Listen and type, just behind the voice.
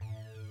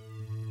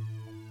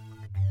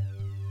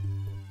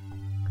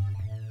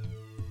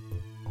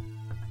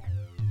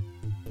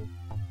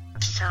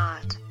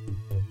shot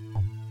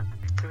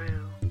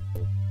through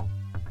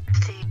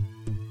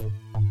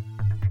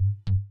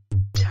the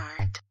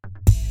chart.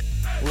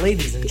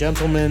 Ladies and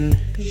gentlemen,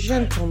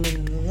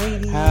 and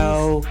ladies,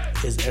 how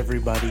is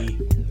everybody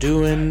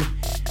doing?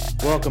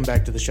 Welcome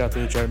back to the Shot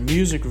Through the Chart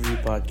Music Review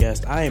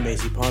Podcast. I am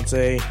AC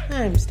Ponce.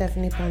 I'm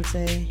Stephanie Ponce.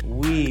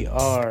 We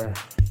are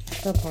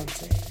The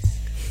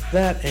Ponces.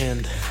 that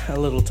and a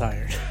little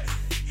tired.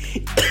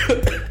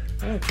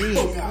 Oh jeez.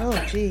 Oh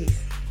jeez.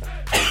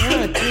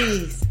 Oh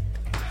jeez.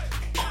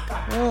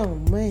 Oh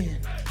man.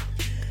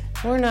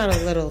 We're not a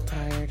little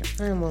tired.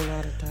 I'm a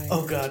lot of tired.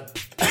 Oh God.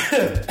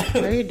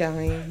 Are you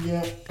dying?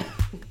 Yeah.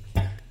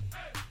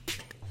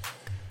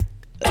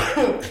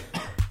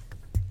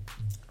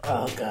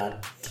 Oh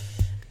God.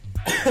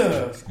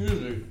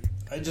 Excuse me.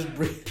 I just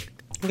breathed.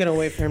 I'm gonna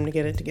wait for him to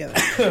get it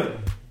together.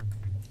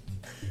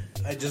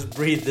 I just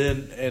breathed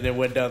in and it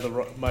went down the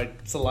wrong. My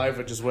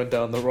saliva just went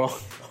down the wrong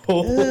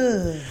hole.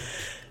 Ugh.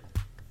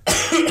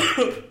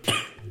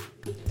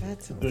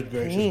 That's Good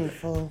gracious.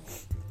 painful.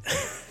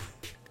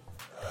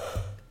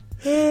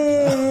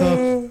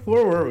 Where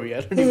were we?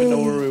 I don't even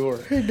know where we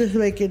were. You're just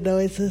making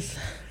noises.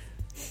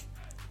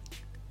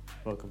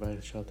 Welcome back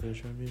to Shot Through the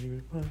Chart Music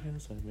Review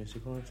Podcast. I'm Macy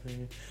Ponce.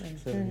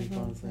 Stephanie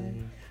Ponce.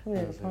 We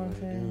have How's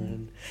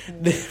everybody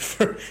Ponce.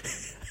 doing?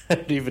 I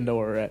don't even know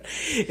where we're at.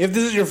 If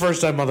this is your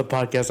first time on the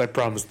podcast, I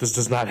promise this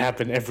does not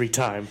happen every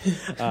time.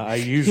 I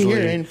usually...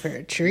 You're in for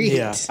a treat.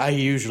 Yeah, I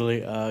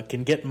usually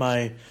can get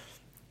my...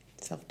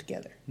 Self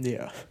together.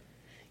 Yeah.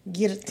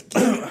 Get it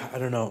together. I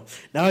don't know.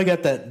 Now I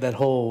got that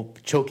whole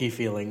choky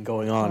feeling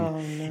going on Oh,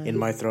 no. in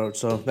my throat,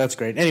 so that's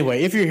great.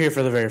 Anyway, if you're here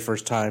for the very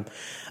first time,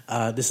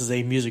 this is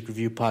a music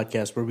review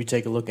podcast where we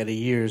take a look at a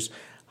year's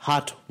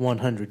Hot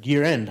 100,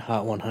 year-end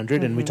Hot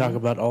 100, and we talk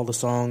about all the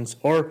songs,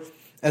 or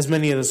as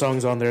many of the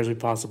songs on there as we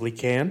possibly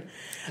can.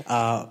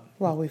 Well,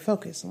 we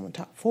focus on the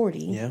top 40.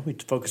 Yeah, we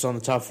focus on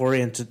the top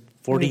 40, and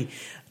 40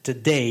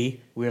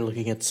 today we're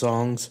looking at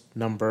songs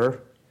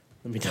number...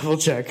 Let me double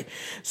check.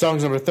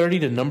 Songs number 30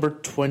 to number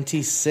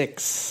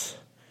 26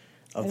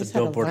 of the just had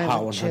a Billboard Hot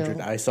violent 100.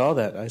 chill. I saw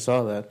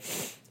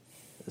that.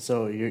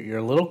 So you're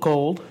a little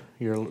cold.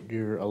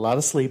 You're a lot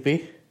of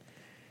sleepy.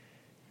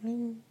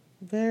 I'm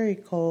very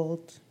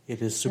cold.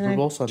 It is Super And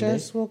Bowl I Sunday.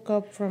 just woke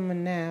up from a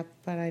nap,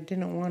 but I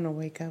didn't want to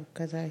wake up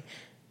because it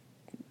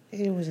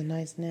was a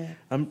nice nap.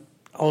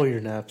 All your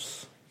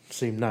naps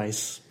seem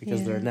nice because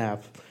Yeah. they're a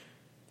nap.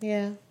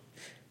 Yeah.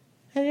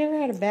 Have you ever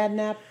had a bad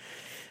nap?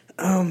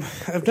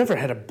 I've never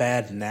had a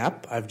bad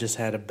nap. I've just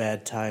had a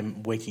bad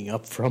time waking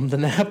up from the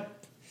nap,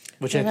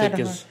 which I think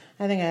is...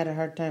 I think I had a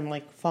hard time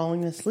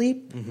falling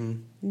asleep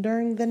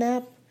during the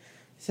nap.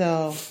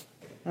 So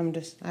I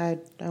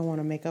want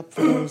to make up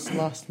for those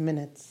lost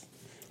minutes.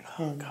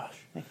 Oh, And gosh.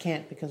 I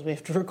can't because we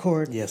have to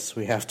record. Yes,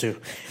 we have to.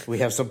 We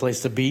have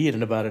someplace to be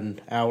in about an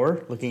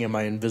hour, looking at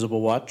my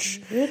invisible watch.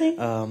 Really?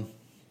 Well,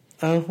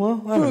 I don't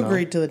Who know.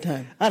 agreed to the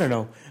time? I don't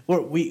know.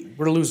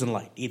 We're losing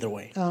light either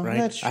way, Oh, right?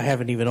 that's true. I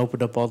haven't even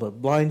opened up all the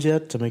blinds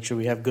yet to make sure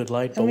we have good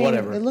light, but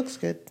whatever. It looks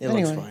good. It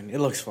anyway. looks fine. It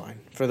looks fine.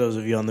 For those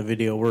of you on the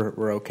video,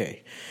 we're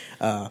okay.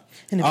 And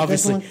if it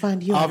doesn't look fine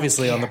to you, I don't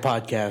obviously on the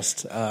care.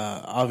 podcast,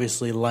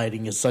 obviously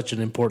lighting is such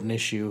an important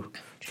issue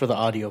for the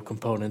audio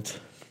component.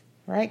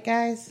 Right,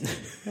 guys?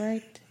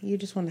 Right? You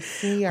just want to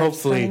see our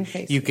Hopefully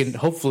stunning you faces. can.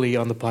 Hopefully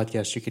on the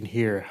podcast you can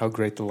hear how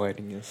great the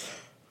lighting is.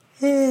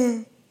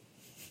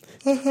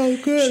 How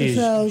good it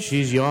sounds.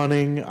 She's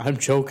yawning. I'm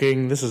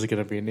choking. This is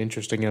going to be an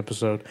interesting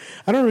episode.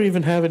 I don't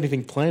even have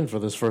anything planned for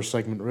this first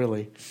segment,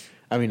 really.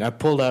 I mean, I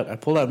pulled out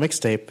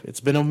mixtape. It's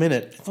been a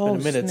minute. It's been a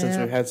minute since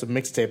snap. we've had some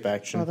mixtape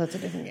action. Oh, that's a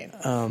different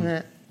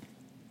game.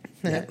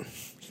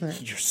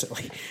 You're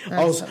silly.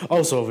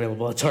 Also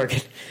available at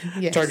Target.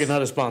 Yes. Target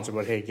not a sponsor,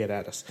 but hey, get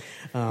at us.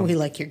 We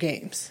like your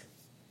games.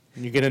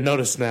 You're going to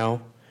notice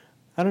now.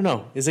 I don't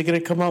know. Is it going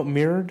to come out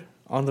mirrored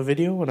on the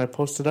video when I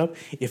post it up?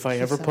 If I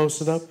ever post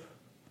it up?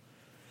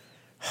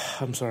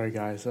 I'm sorry,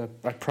 guys. I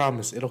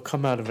promise it'll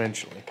come out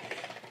eventually.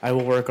 I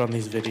will work on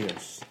these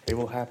videos. They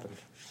will happen.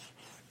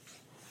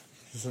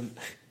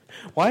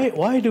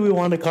 Why do we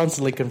want to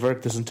constantly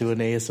convert this into an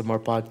ASMR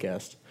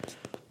podcast?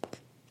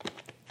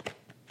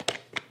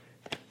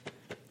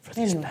 For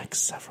these Anyway. next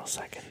several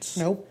seconds.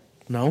 Nope.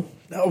 No?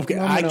 Okay,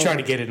 Moment I try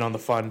over. to get in on the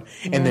fun,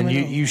 and then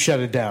Moment over. you shut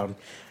it down.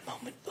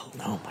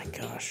 Oh my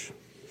gosh.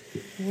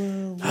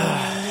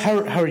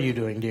 How are you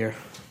doing, dear?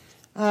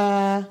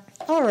 All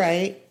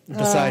right.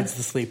 Besides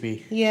the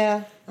sleepy.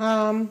 Yeah.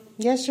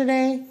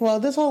 Yesterday,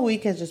 this whole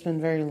week has just been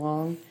very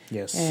long.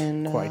 Yes,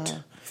 And quite.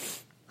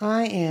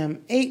 I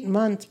am 8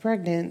 months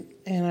pregnant,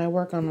 and I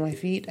work on my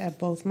feet at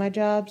both my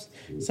jobs.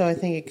 So I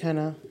think it kind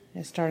of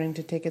is starting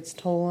to take its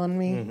toll on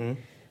me.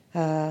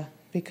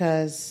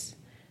 Because,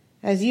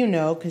 as you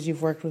know, because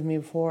you've worked with me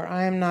before,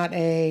 I am not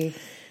a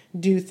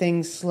do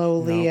things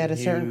slowly at a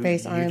certain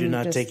pace. You do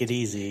not take it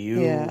easy.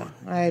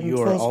 I'm you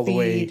full are all speed. the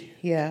way.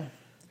 Yeah.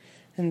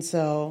 And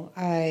so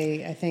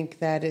I think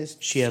that is...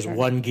 She has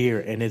one gear,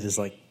 and it is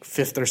like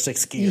fifth or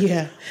sixth gear.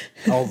 Yeah.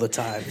 All the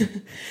time.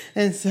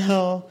 And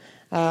so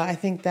I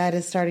think that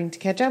is starting to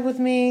catch up with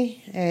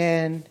me.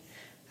 And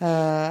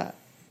Yeah,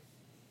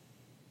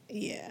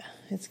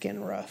 it's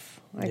getting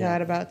rough. I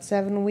got about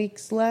 7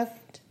 weeks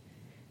left,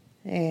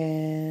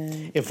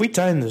 and If we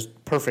time this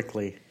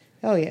perfectly,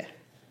 oh yeah,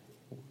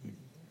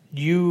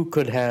 you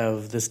could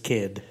have this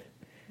kid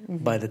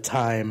by the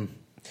time,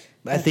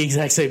 at the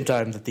exact same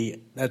time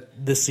that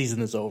this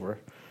season is over.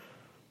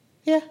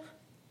 yeah.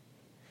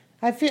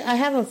 I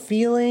have a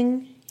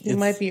feeling he It's-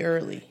 might be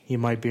early. He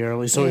might be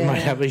early, so we might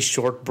Yeah. have a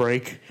short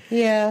break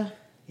Yeah,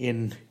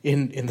 in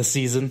the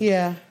season.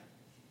 yeah.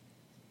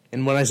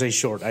 And when I say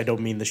short, I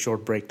don't mean the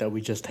short break that we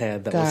just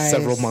had that was Guys.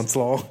 several months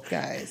long.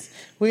 Guys,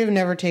 we have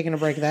never taken a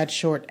break that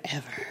short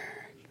ever.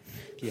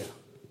 Yeah,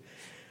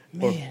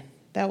 Man,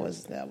 that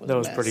was that a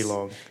was mess. pretty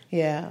long.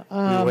 Yeah,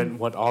 We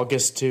went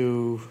August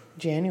to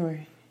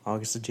January.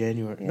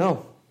 January. Yeah.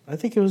 No, I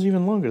think it was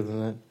even longer than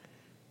that.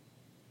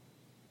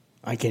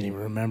 I can't even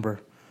remember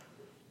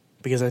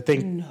because I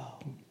think No,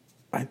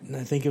 I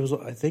think it was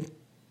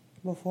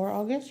before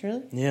August,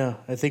 really? yeah,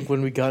 I think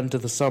when we got into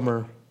the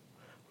summer,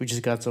 we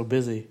just got so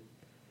busy.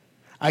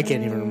 I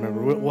can't even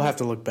remember. We'll have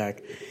to look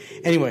back.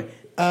 Anyway,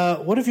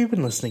 what have you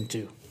been listening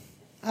to?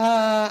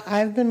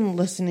 I've been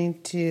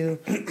listening to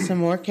some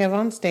more Kev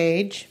on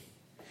Stage,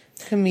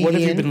 comedian. What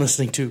have you been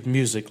listening to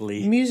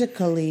musically?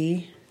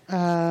 Musically,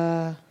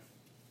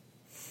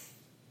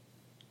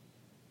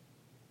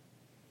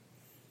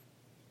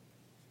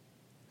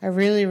 I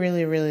really,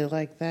 really, really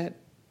like that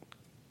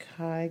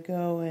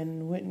Kygo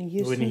and Whitney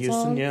Houston Whitney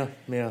Houston, song.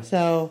 yeah.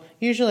 So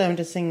usually I'm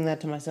just singing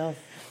that to myself.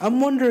 I'm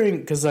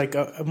wondering because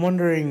I'm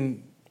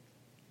wondering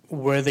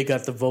where they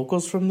got the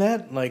vocals from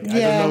that. Like I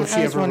Yeah, don't know if she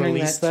I was ever wondering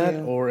released that, that,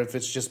 too. or if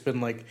it's just been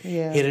like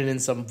Yeah. hidden in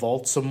some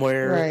vault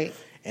somewhere, Right.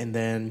 And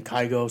then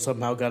Kygo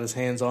somehow got his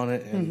hands on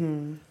it,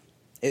 and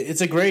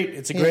it's a great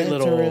Yeah, little,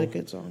 it's a really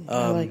good song.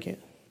 I like it.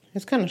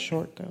 It's kind of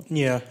short though,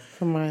 yeah,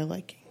 for my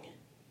liking.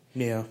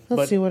 yeah. Let's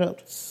but see what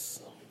else.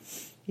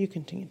 You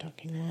continue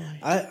talking while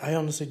I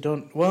honestly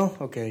don't. Well,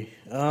 okay.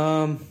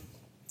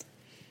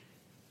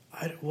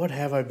 What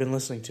have I been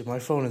listening to? My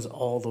phone is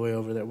all the way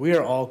over there. We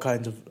are all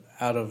kinds of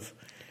out of.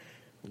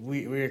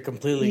 We are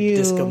completely You-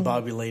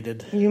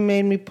 discombobulated. You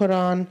made me put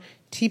on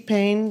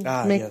T-Pain,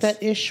 Make yes.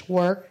 That Ish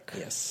Work,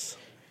 Yes.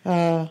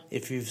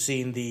 If you've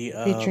seen the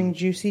featuring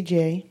Juicy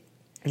J.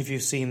 if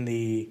you've seen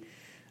the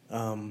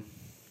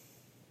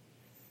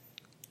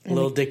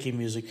Lil Dicky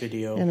music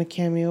video, And a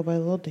cameo by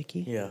Lil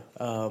Dicky. yeah,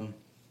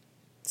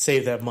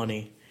 Save That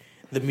Money,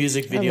 the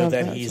music video love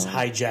that that he's song.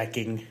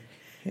 hijacking.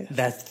 Yes.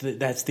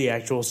 That's the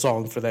actual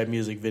song for that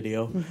music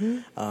video.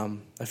 I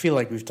feel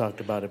like we've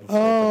talked about it before.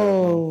 but I don't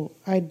know. Oh,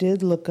 I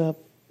did look up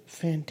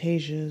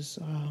Fantasia's.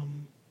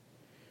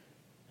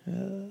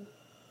 Let's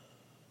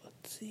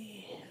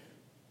see.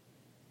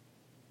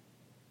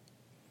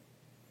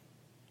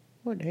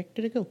 Where the heck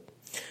did it go?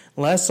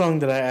 Last song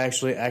that I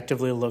actually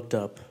actively looked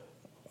up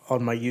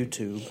on my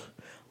YouTube,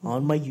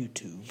 On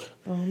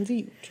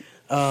the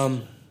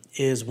YouTube.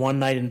 is One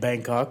Night in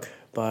Bangkok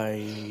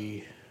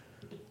by,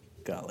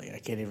 golly, I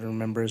can't even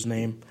remember his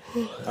name.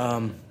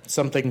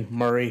 Something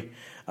Murray.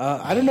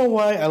 I don't know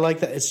why I like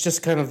that. It's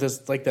just kind of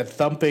this, like that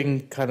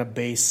thumping kind of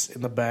bass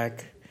in the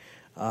back.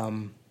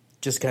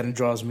 Just kind of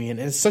draws me in.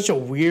 And it's such a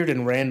weird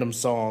and random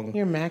song.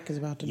 Your Mac is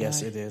about to die.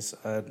 Yes, it is.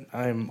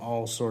 I'm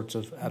all sorts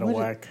of out of What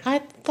whack. I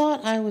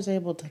thought I was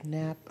able to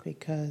nap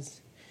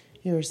because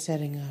you were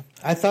setting up.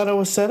 I thought I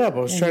was set up. I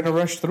was trying to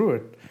rush through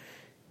it.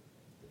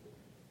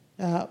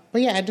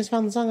 But yeah, I just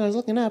found the song I was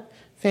looking up.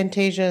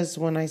 Fantasia's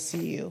When I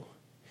See You.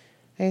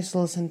 I used to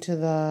listen to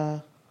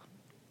the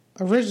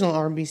original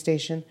R&B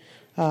station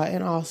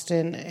in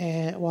Austin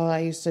while I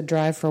used to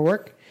drive for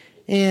work.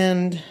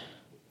 And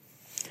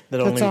That That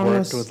only song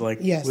worked was-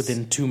 with yes.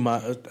 within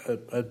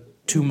a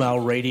 2 mile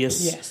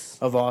radius Yes.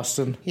 of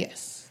Austin.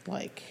 yes,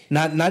 like...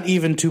 Not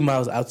even 2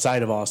 miles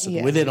outside of Austin.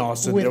 Yeah. Within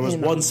Austin, there was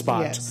Within one Austin,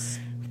 spot. yes.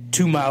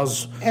 2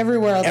 miles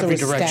Everywhere else every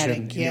it was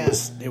direction. static,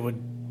 yeah. It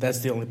would. That's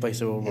the only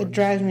place it would It work.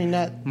 drives me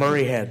nuts.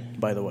 Murray Head,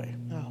 by the way.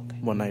 Oh, okay.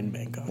 One Night in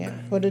Bangkok. Yeah,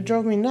 but it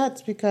drove me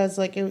nuts because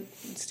like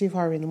Steve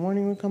Harvey in the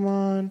morning would come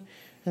on,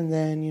 and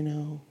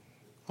then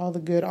all the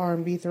good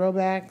R&B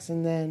throwbacks,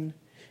 and then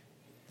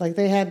like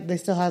they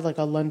still had like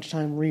a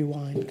lunchtime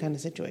rewind kind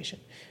of situation,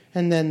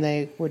 and then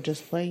they would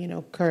just play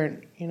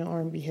current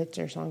R&B hits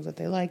or songs that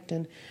they liked,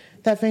 and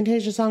that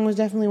Fantasia song was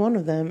definitely one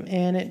of them,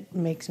 and it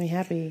makes me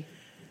happy.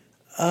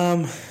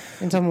 And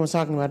someone was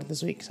talking about it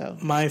this week, so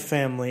My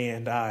family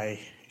and I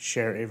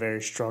share a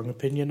very strong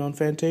opinion on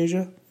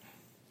Fantasia.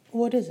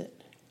 what is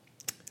it?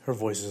 Her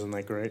voice isn't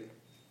that great.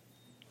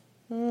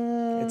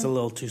 Uh, It's a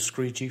little too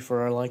screechy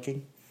for our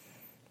liking.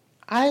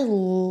 I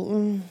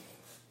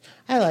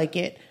like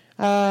it.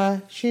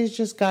 She's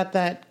just got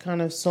that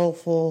kind of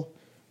soulful,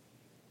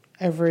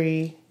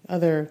 every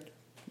other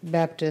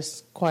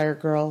Baptist choir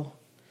girl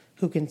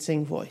who can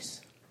sing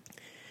voice.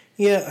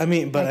 Yeah, I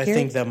mean, but Like I here?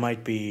 think that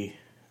might be.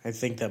 I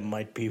think that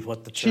might be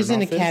what the She's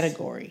in a turnoff is.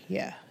 category.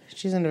 Yeah,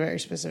 she's in a very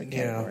specific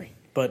category. Yeah,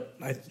 but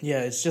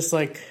it's just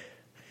like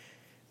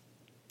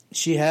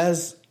she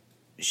has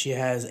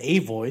a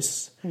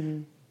voice,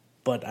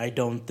 but I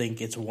don't think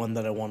it's one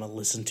that I want to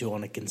listen to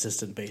on a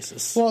consistent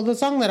basis. Well, the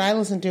song that I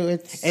listen to,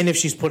 it's... And if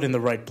she's put in the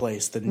right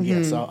place, then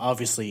yes,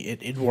 obviously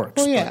it works,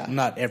 Well, yeah. but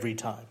not every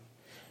time.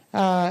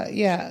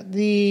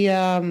 The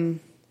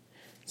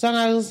song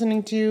I was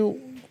listening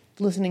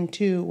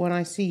to When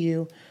I See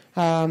You,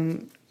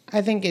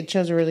 I think it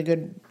shows a really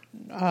good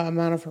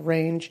amount of her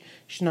range.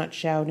 She's not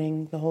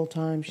shouting the whole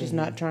time. She's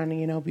not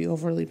trying to, be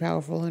overly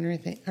powerful or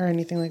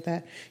anything like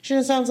that. She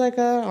just sounds like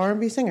a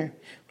R&B singer,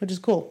 which is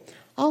cool.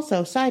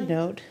 Also, side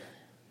note,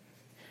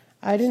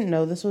 I didn't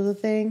know this was a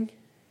thing,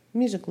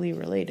 musically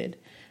related.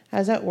 I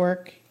was at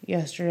work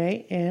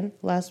yesterday and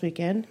last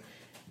weekend,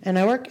 and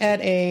I work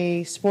at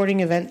a sporting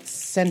event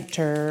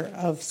center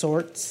of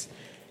sorts,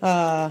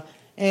 and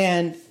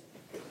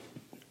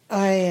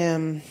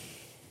I'm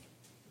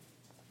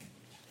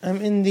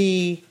in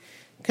the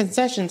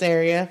concessions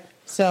area,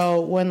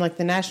 so when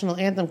the national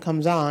anthem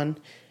comes on,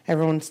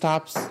 everyone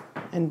stops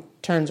and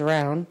turns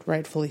around,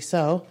 rightfully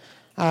so.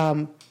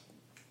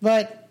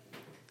 But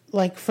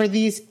for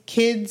these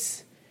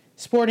kids'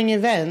 sporting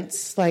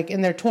events,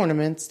 in their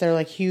tournaments,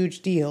 they're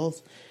huge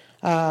deals.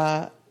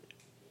 Especially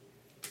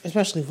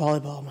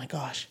volleyball, oh my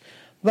gosh.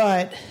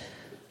 But,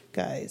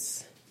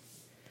 guys,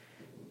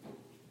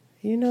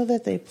 you know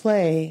that they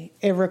play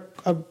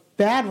a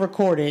bad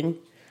recording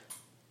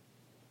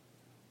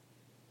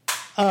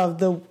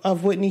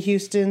of Whitney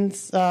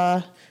Houston's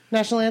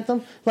national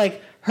anthem?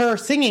 Her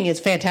singing is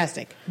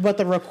fantastic, but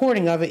the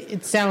recording of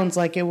it sounds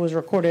like it was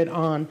recorded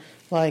on,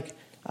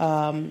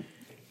 on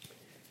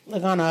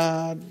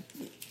a,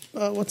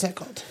 what's that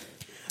called?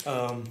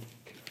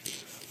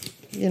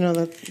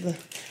 The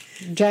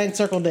giant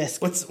circle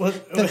disc.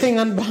 The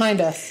thing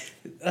behind us?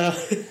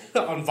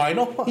 On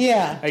vinyl?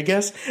 Yeah. I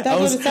guess. That's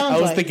what it sounds I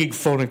was like. thinking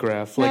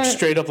phonograph. No,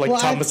 Straight up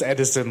Thomas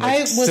Edison,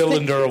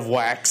 cylinder of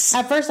wax.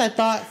 At first I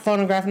thought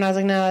phonograph, and I was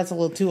like, no, that's a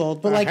little too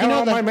old. But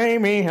hello, my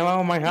baby,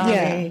 hello, my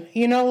honey.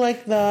 Yeah.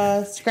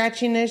 The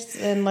scratchiness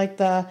and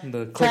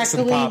the clicks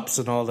and pops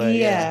and all that.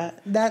 Yeah.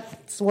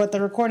 That's what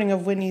the recording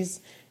of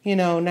Whitney's,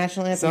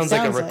 national anthem sounds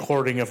like a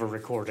recording of a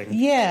recording.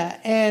 Yeah.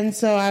 And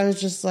so I was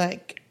just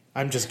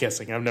I'm just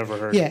guessing. I've never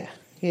heard.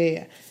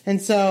 Yeah.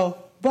 And so,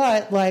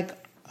 but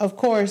of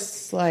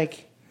course,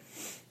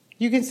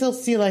 you can still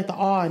see the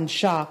awe and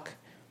shock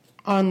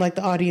on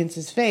the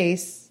audience's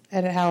face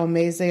at how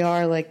amazed they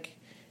are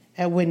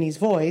at Whitney's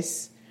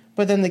voice.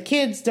 But then the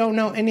kids don't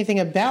know anything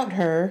about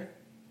her,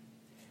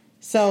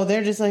 so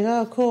they're just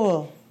oh,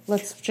 cool.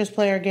 Let's just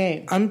play our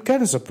game. I'm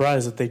kind of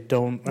surprised that they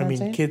don't. You know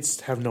what I'm kids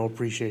have no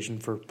appreciation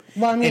for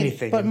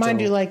anything. But mind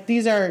you,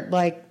 these are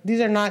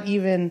not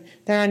even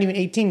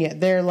 18 yet.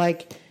 They're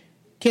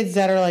kids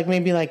that are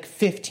maybe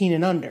 15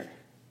 and under.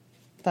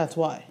 That's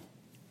why.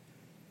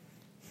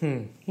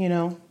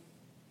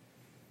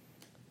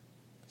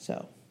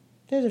 So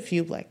there's a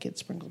few black kids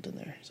sprinkled in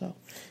there. So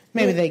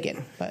maybe they get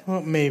it. But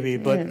maybe.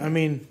 But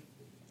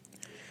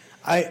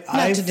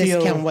I to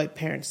feel, discount white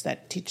parents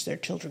that teach their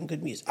children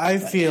good music. I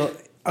feel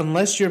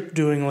unless you're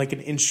doing an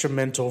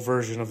instrumental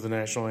version of the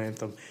national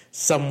anthem,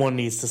 someone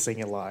needs to sing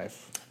it live.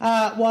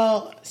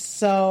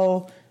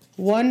 So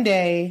one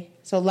day,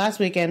 last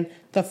weekend,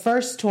 the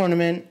first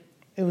tournament,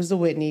 it was the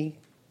Whitney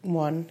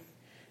one.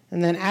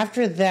 And then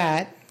after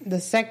that, the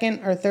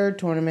second or third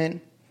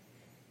tournament,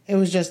 it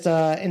was just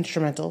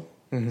instrumental.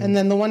 Mm-hmm. And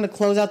then the one to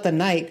close out the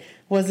night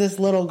was this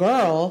little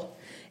girl,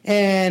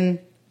 and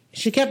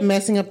she kept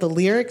messing up the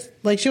lyrics.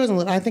 She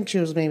wasn't, I think she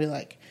was maybe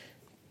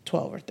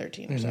 12 or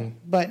 13 or so.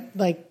 But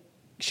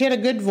she had a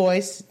good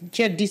voice.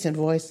 She had a decent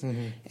voice.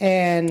 Mm-hmm.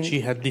 And she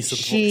had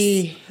decent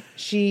voice.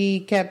 She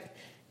kept,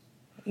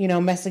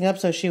 messing up,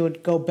 so she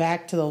would go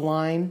back to the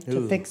line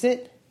to fix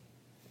it.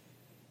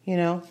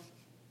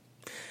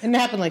 And it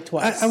happened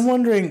twice. I'm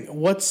wondering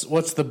what's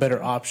the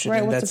better option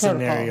in that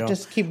scenario?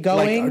 Just keep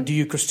going. Do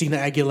you Christina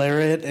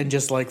Aguilera it and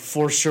just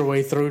force your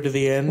way through to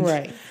the end,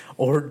 right?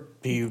 Or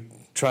do you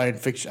try and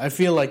fix? I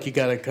feel you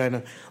gotta kind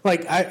of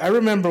I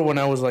remember when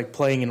I was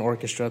playing in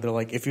orchestra. They're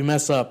if you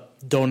mess up,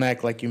 don't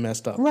act like you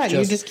messed up. Right,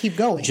 you just keep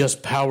going.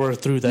 Just power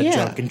through that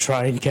junk and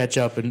try and catch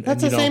up. And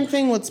that's the same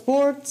thing with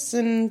sports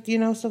and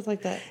stuff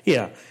like that.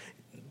 Yeah.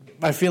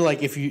 I feel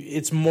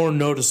it's more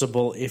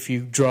noticeable if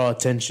you draw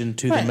attention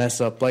to the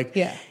mess up.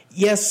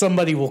 Yes,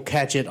 somebody will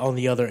catch it on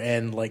the other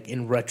end,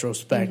 in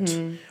retrospect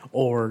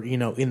or,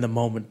 in the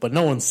moment, but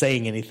no one's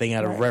saying anything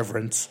out of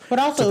reverence but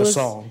also to the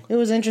song. It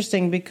was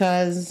interesting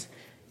because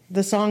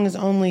the song is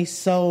only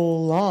so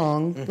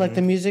long,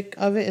 the music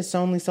of it is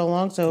only so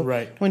long, so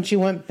when she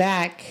went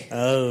back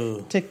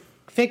to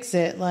fix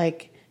it,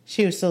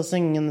 she was still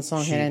singing and the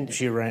song had ended.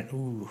 She ran,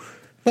 ooh.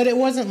 But it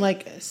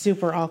wasn't,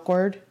 super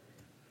awkward.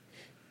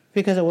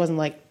 Because it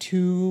wasn't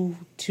too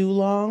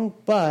long,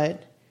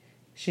 but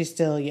she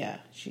still,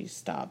 she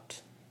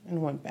stopped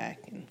and went back.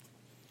 And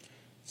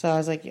so I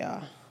was I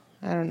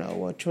don't know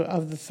which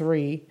of the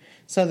three.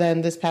 So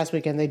then this past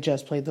weekend they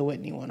just played the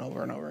Whitney one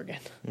over and over again.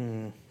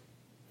 Mm.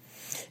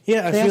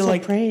 Yeah, they also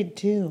prayed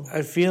too.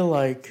 I feel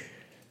that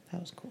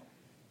was cool.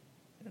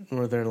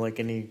 Were there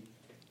any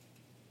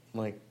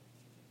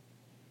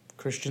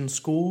Christian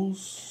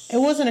schools. It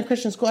wasn't a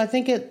Christian school. I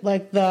think it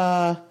like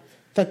the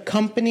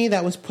company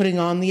that was putting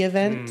on the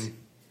event.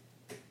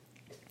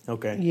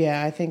 Okay.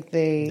 Yeah, I think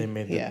they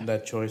made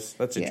that choice.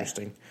 That's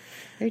interesting.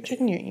 Are you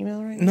checking your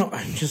email right now? No,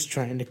 I'm just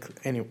trying to.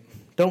 Anyway,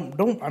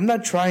 don't. I'm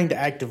not trying to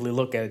actively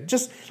look at it.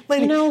 Just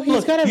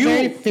he's got a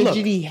very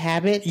fidgety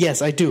habit.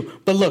 Yes, I do.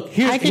 But look,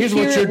 here's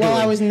what you're doing. While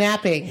I was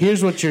napping.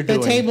 Here's what you're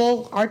doing.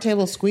 Our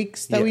table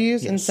squeaks that we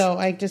use, and so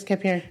I just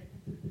kept hearing.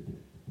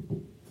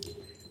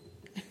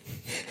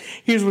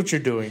 Here's what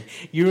you're doing.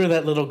 You're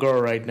that little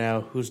girl right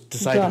now who's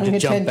deciding to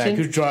jump back,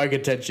 who's drawing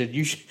attention.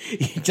 You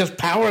just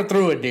power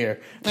through it, dear.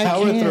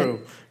 Power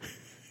through.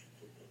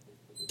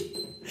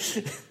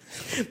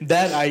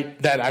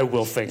 That I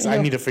will fix. I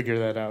need to figure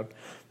that out.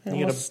 I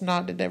almost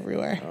snotted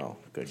everywhere. Oh,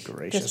 good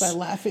gracious. Just by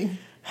laughing.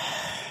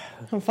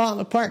 I'm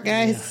falling apart,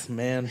 guys. Yeah,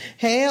 man.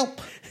 Help.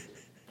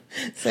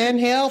 Send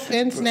help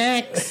and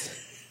snacks.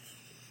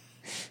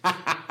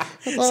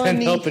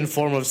 Send help in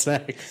form of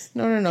snacks.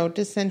 No.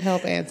 Just send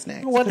help and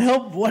snacks. What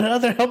help? What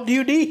other help do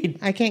you need?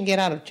 I can't get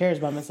out of chairs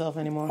by myself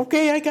anymore.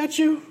 Okay, I got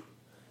you.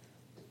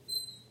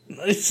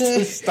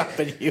 Stop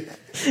it, you.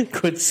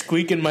 Quit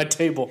squeaking my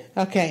table.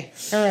 Okay,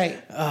 all right.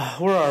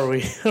 Where are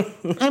we?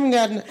 I'm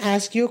going to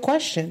ask you a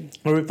question.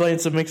 Are we playing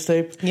some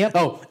mixtape? Yep.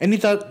 Oh, any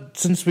thought,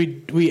 since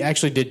we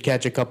actually did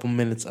catch a couple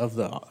minutes of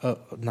the,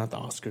 not the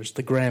Oscars,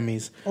 the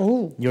Grammys.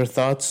 Oh. Your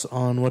thoughts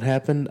on what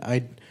happened?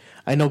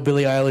 I know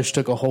Billie Eilish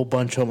took a whole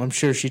bunch home. I'm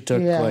sure she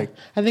took I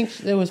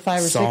think it was 5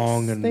 or 6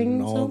 and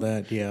things, all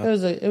that. Yeah, it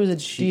was a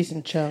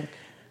decent chunk.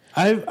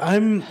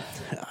 I'm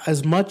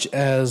as much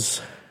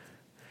as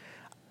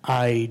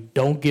I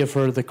don't give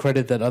her the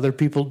credit that other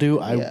people do.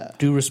 I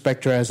do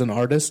respect her as an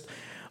artist,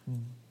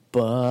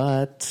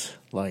 but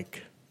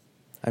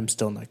I'm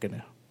still not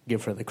gonna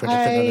give her the credit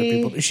that other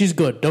people do. She's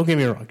good. Don't get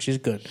me wrong. She's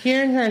good.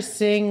 Hearing her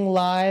sing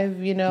live,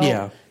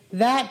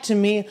 that to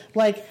me,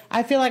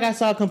 I feel like I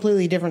saw a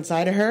completely different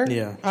side of her.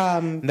 Yeah.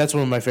 And that's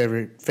one of my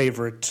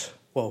favorite.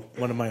 Well,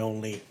 one of the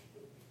only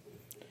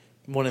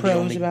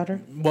about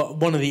her. Well,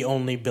 one of the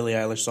only Billie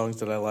Eilish songs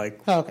that I like.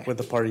 Oh, okay. With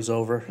The Party's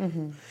Over.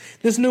 Mm-hmm.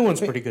 This new one's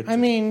pretty good. I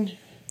mean,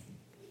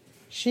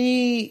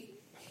 she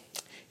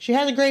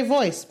has a great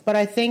voice, but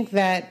I think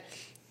that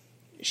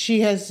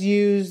she has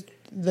used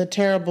the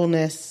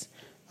terribleness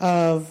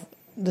of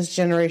this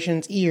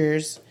generation's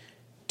ears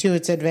to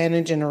its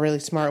advantage in a really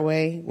smart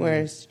way.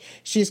 Whereas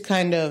she's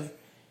came out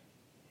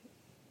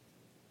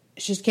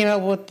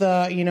with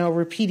the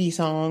repeaty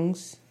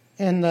songs.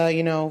 And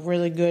the,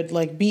 really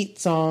good, beat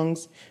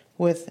songs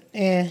with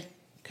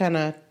kind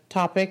of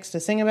topics to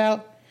sing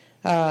about.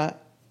 And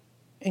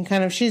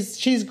kind of,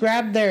 she's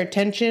grabbed their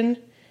attention.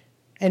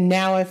 And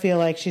now I feel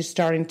like she's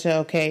starting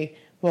to,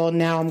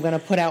 now I'm going to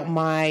put out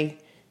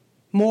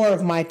more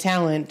of my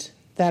talent.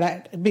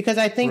 Because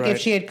I think if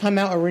she had come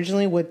out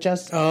originally with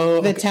just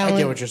the talent I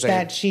get what you're saying.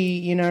 that she,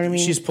 you know what I mean?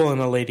 She's pulling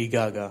a Lady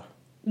Gaga.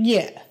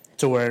 Yeah.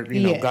 To where,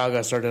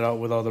 Gaga started out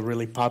with all the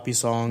really poppy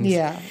songs.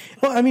 Yeah.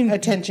 Well, I mean...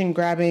 attention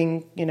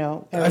grabbing,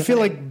 everything. I feel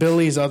like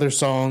Billie's other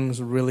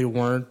songs really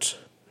weren't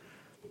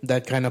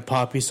that kind of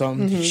poppy song.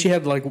 Mm-hmm. She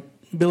had,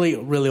 Billie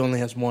really only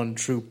has one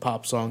true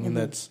pop song, and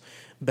that's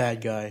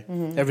Bad Guy.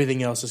 Mm-hmm.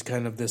 Everything else is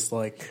kind of this,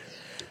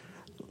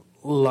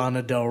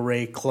 Lana Del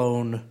Rey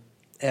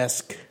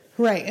clone-esque.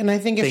 Right, and I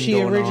think if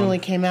she originally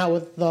came out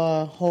with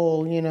the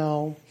whole,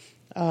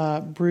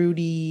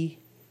 broody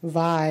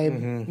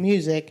vibe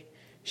music...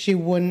 she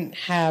wouldn't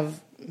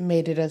have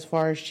made it as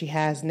far as she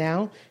has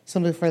now,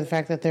 simply for the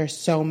fact that there's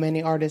so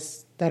many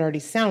artists that already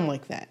sound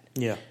like that.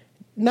 Yeah.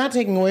 Not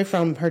taking away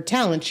from her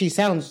talent, she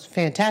sounds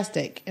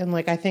fantastic. And,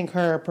 I think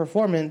her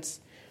performance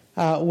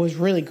was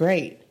really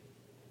great.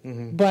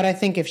 Mm-hmm. But I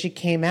think if she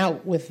came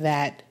out with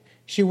that,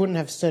 she wouldn't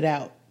have stood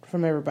out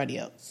from everybody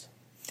else.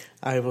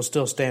 I will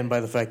still stand by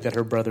the fact that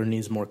her brother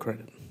needs more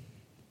credit.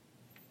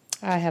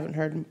 I haven't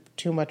heard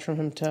too much from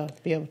him to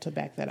be able to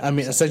back that up. I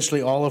mean,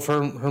 essentially all of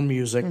her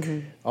music,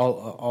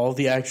 all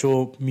the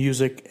actual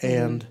music,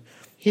 and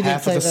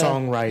half of the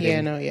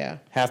songwriting.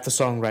 Half the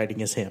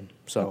songwriting is him.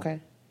 So okay,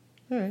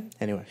 all right.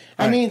 Anyway,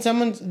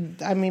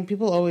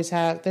 people always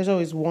have. There's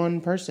always one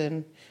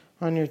person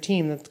on your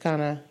team that's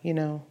kind of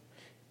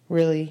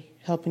really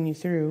helping you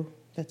through.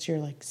 That's your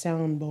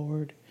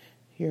soundboard.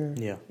 Your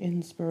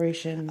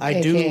inspiration. I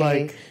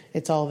do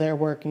it's all their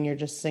work, and you're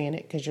just singing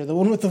it because you're the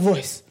one with the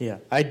voice. Yeah,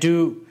 I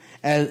do.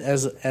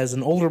 As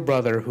an older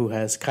brother who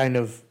has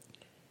me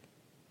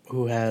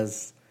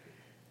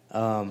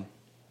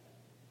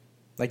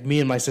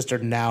and my sister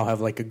now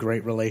have a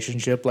great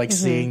relationship.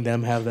 Seeing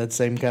them have that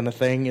same kind of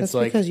thing. That's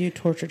because you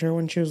tortured her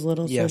when she was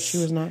little, so she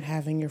was not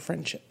having your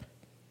friendship.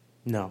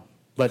 No,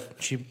 but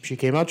she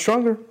came out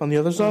stronger on the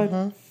other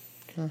side.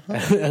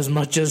 As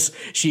much as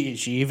she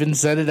even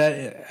said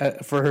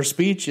it for her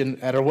speech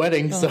and at her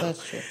wedding.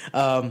 That's true.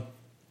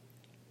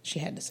 She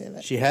had to say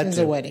that. She had to. It was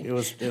a wedding. It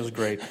was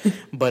great.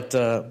 but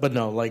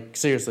no,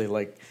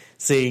 seriously,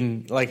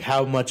 seeing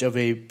how much of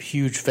a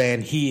huge fan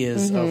he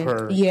is of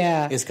her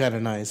is kind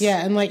of nice.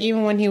 Yeah, and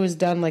even when he was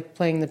done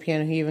playing the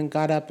piano, he even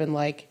got up and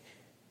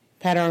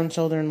pat her on the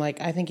shoulder and like,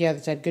 I think you either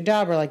said good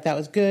job or like that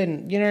was good,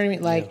 and you know what I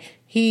mean. Like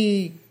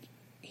he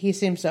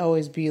seems to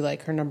always be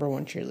like her number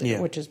one cheerleader,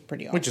 which is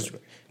pretty awesome. Which is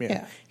great.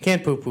 Yeah.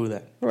 Can't poo-poo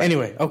that. Right.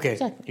 Anyway, okay.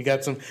 Exactly. You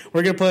got some.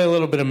 We're going to play a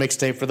little bit of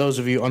Mixtape. For those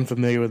of you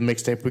unfamiliar with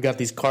Mixtape, we got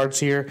these cards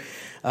here.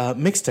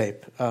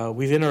 Mixtape.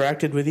 We've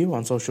interacted with you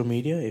on social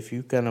media. If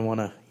you kind of want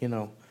to,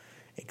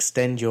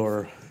 extend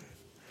your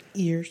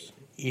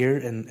ear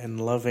and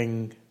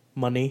loving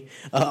money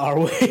our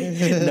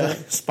way, no,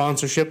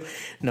 sponsorship.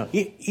 No,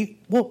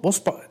 we'll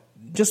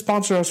just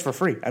sponsor us for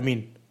free. I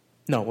mean,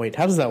 no, wait.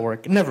 How does that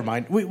work? Never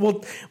mind.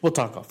 We'll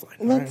talk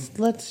offline.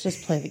 Let's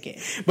just play the game.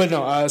 But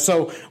no,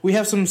 so we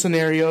have some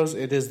scenarios.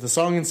 It is the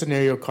song and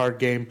scenario card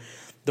game.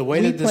 The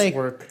way that this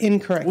works,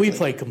 incorrectly. We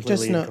play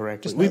completely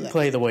incorrectly. We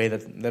play the way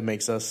that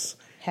makes us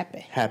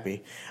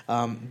happy.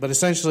 But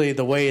essentially,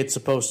 the way it's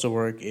supposed to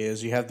work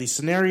is you have these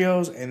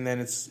scenarios, and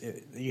then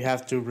you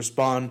have to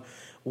respond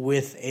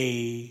with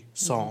a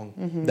song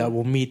that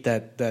will meet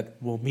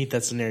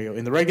that scenario.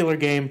 In the regular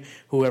game,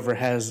 whoever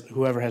has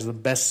the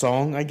best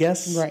song, I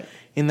guess, right,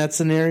 in that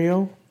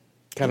scenario,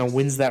 kind of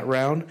wins that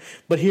round.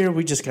 But here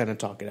we just kind of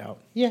talk it out.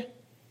 Yeah.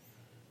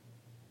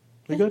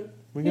 We good?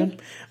 We good?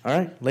 All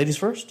right, ladies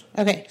first.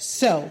 Okay,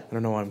 so I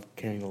don't know why I'm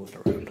carrying the lid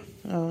around.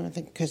 Oh, I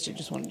think because you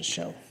just wanted to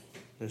show.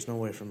 There's no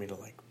way for me to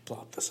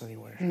plop this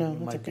anywhere. No,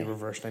 it might be okay.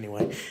 reversed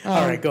anyway.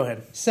 All right, go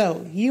ahead.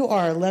 So you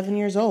are 11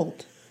 years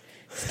old,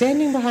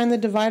 standing behind the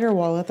divider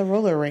wall at the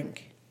roller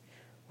rink.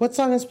 What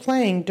song is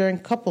playing during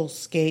couples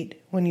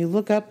skate when you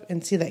look up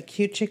and see that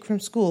cute chick from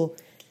school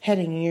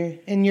heading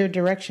in your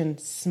direction,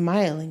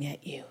 smiling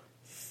at you?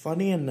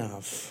 Funny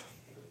enough,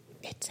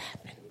 it's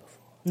happened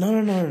before.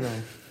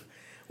 No.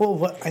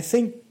 Well, I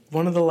think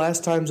one of the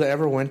last times I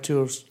ever went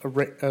to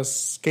a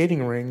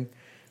skating rink.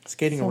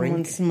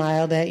 Someone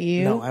smiled at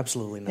you? No,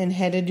 absolutely not. And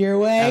headed your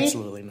way?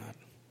 Absolutely not.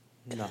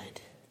 No.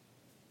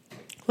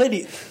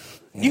 Lady,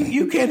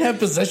 you can't have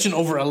possession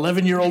over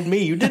 11-year-old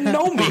me. You didn't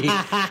know me.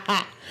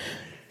 I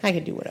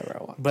can do whatever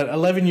I want. But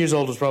 11 years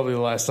old was probably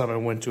the last time I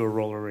went to a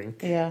roller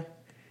rink. Yeah.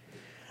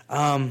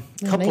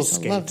 Couple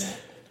skate.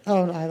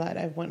 Oh, I lied.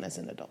 I went as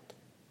an adult.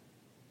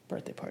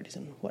 Birthday parties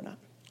and whatnot.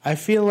 I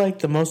feel like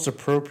the most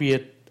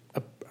appropriate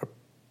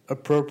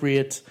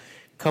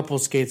couple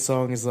skate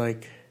song is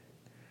like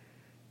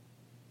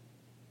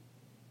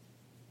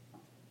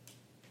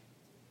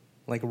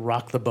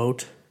Rock the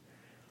Boat.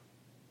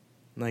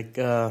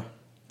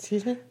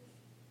 Excuse me?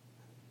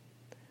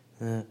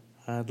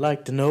 I'd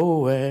like to know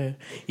where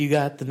you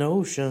got the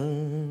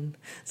notion.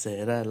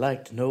 Said I'd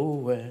like to know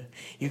where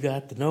you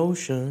got the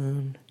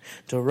notion.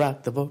 To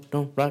rock the boat,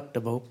 don't rock the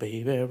boat,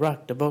 baby.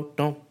 Rock the boat,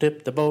 don't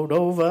tip the boat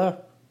over.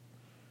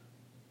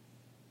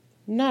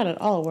 Not at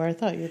all where I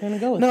thought you were going to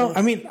go with No, this.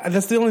 I mean,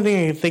 that's the only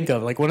thing I can think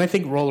of. Like, when I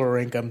think roller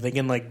rink, I'm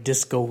thinking,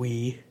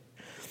 disco-y.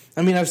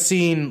 I mean, I've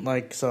seen,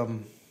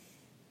 some...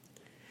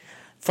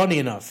 Funny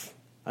enough,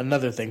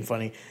 another thing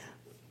funny.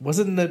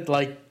 Wasn't it,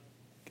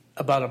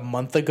 about a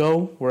month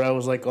ago where I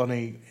was,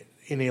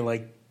 in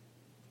a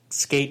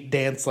skate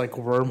dance,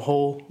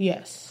 wormhole?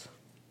 Yes.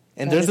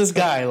 And there's this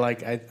guy,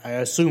 I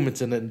assume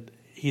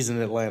he's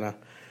in Atlanta.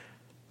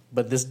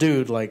 But this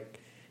dude,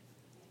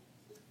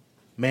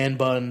 man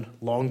bun,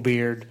 long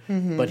beard,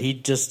 but he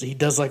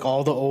does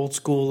all the old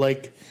school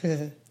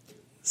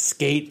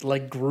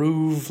skate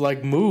groove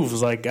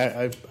moves.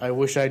 I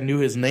wish I knew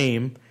his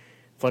name.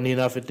 Funny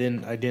enough, I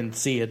didn't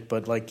see it,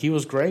 but he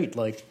was great.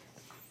 I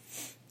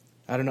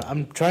don't know.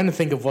 I'm trying to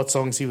think of what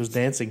songs he was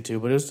dancing to,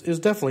 but it was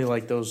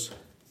definitely those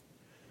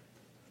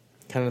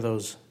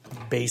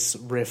bass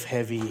riff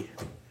heavy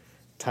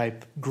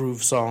type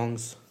groove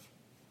songs.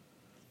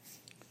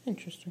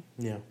 Interesting.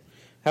 Yeah.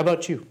 How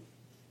about you?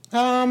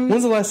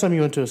 When's the last time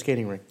you went to a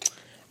skating rink?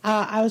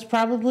 I was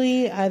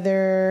probably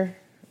either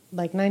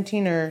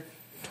 19 or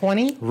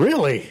 20.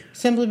 Really?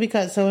 Simply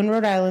because, in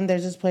Rhode Island,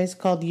 there's this place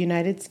called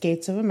United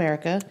Skates of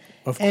America.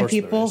 Of course and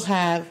people there is.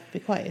 have... Be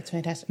quiet, it's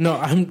fantastic. No,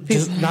 I'm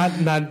just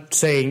not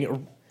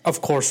saying,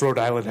 of course, Rhode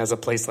Island has a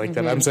place like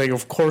that. I'm saying,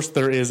 of course,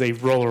 there is a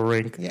roller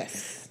rink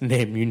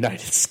named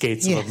United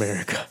Skates of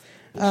America.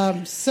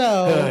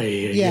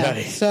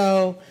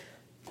 So,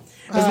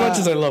 as much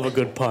as I love a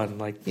good pun,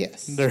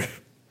 they're...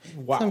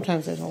 Wow.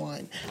 Sometimes there's a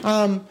line.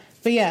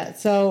 But yeah,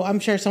 so I'm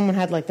sure someone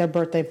had their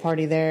birthday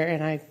party there,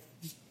 and I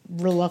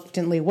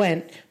reluctantly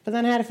went, but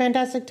then I had a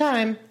fantastic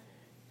time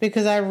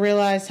because I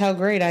realized how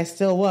great I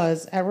still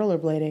was at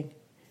rollerblading.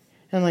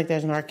 And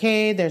there's an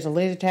arcade, there's a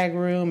laser tag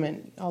room,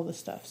 and all this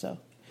stuff. So,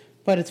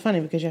 but it's funny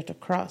because you have to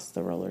cross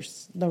the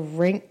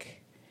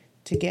rink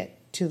to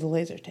get to the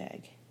laser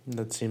tag.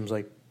 That seems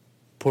like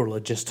poor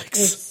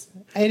logistics.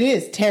 It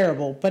is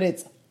terrible, but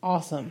it's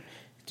awesome.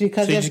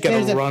 Because so you just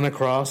got to run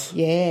across?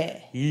 Yeah.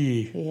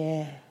 Eee.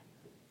 Yeah.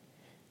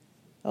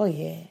 Oh,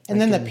 yeah. And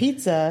then the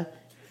pizza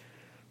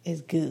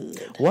is good.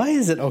 Why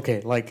is it...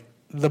 Okay,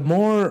 the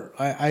more...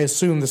 I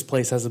assume this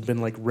place hasn't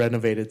been,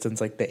 renovated since,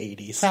 the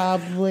 80s.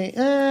 Probably.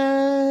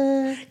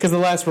 Because the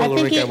last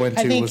roller rink I went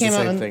to was the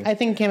same thing. I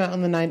think it came out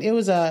in the 90s. It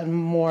was a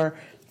more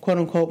quote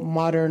unquote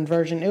modern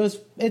version.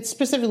 It's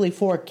specifically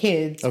for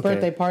kids' Okay.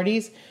 birthday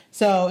parties,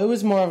 so it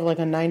was more of like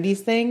a '90s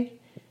thing.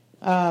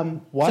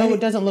 Why? So it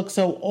doesn't look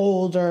so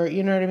old, or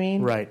you know what I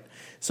mean? Right.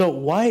 So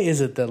why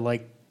is it that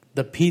like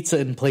the pizza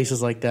in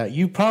places like that,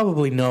 you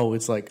probably know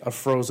it's like a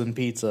frozen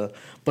pizza,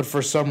 but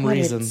for some But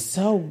reason it's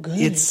so good.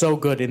 it's so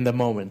good in the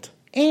moment.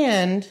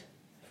 And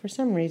for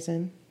some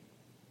reason,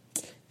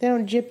 they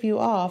don't jip you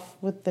off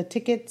with the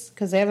tickets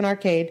because they have an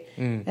arcade.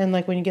 And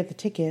like when you get the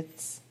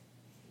tickets,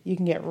 you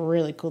can get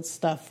really cool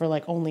stuff for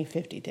like only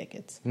 50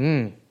 tickets,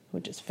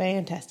 which is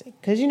fantastic.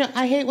 Because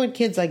I hate when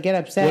kids like get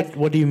upset.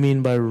 What do you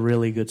mean by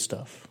really good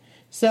stuff?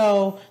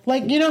 So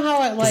like how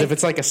I Because like. if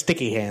it's like a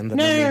sticky hand, then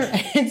No,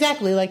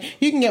 exactly. Like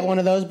you can get one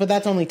of those, but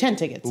that's only 10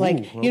 tickets.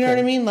 Like you know what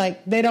I mean?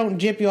 Like they don't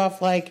jip you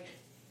off like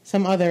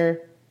some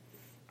other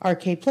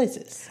arcade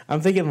places.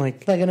 I'm thinking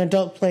like Like an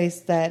adult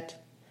place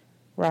that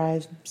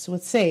rhymes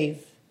with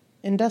save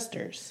and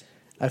dusters.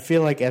 I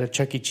feel like at a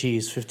Chuck E.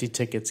 Cheese, 50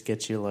 tickets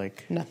gets you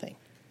like Nothing.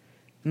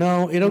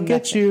 no, it'll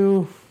get Nothing.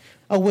 you.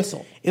 A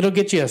whistle. It'll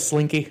get you a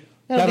slinky,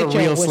 It'll not a get you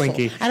real whistle.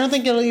 slinky. I don't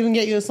think it'll even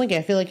get you a slinky.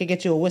 I feel like it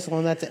gets you a whistle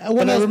and that's it. One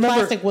But of I those remember-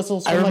 plastic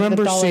whistles I from like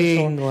remember the dollar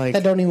seeing, store like-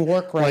 that don't even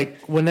work right.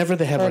 Like whenever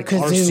they have Or like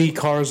kazoo. RC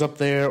cars up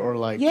there or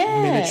like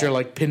Yeah. miniature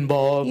like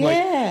pinball, Yeah.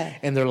 like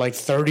and they're like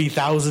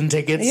 30,000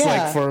 tickets, Yeah.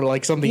 like for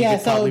like something you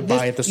could probably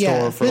buy at the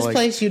store for this like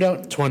place you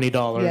don't.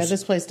 $20. Yeah,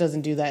 this place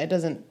doesn't do that. It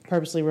doesn't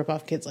purposely rip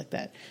off kids like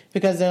that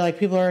because they're like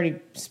people are already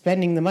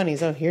spending the money.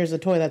 So here's a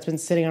toy that's been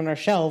sitting on our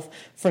shelf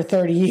for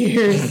 30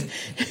 years.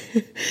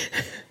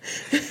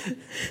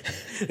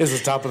 This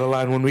is top of the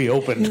line when we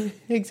opened.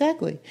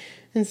 Exactly.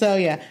 And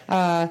so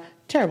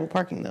terrible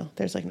parking though.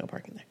 There's like no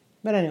parking there.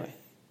 But anyway,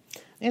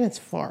 and it's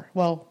far.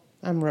 Well,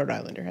 I'm Rhode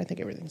Islander. I think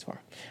everything's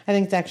far. I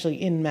think it's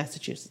actually in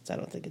Massachusetts. I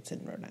don't think it's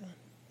in Rhode Island.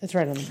 It's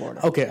right on the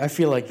border. Okay, I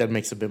feel like that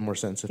makes a bit more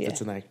sense if Yeah.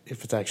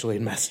 it's actually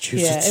in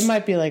Massachusetts. Yeah, it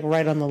might be like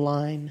right on the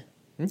line.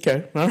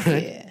 Okay, all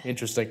right, Yeah.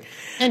 interesting.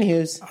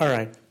 Anywho's, All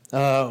right.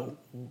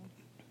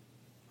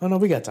 Oh no,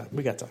 we got time.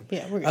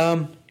 yeah, we're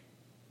good.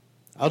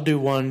 I'll do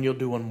one, you'll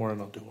do one more,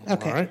 and I'll do one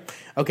Okay. more. All right?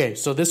 Okay,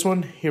 so this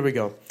one, here we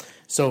go.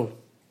 So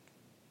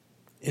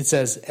it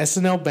says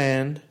SNL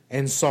band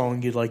and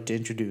song you'd like to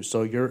introduce.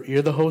 So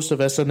you're the host of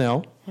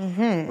SNL,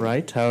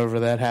 right?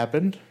 However that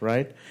happened,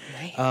 right?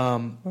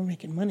 Man, we're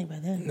making money by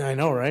then. I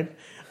know, right?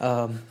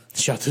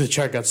 Shot Through the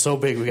Chart got so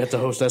big we got to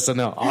host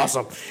SNL.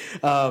 Awesome.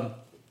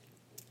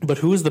 But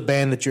who is the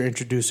band that you're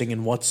introducing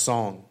and what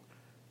song?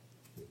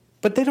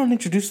 But they don't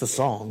introduce the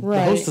song. Right.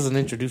 The host doesn't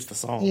introduce the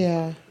song.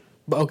 Yeah.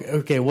 But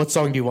okay, what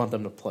song do you want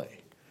them to play?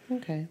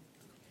 Okay.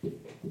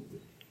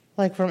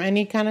 Like from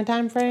any kind of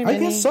time frame? I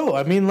guess so.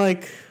 I mean,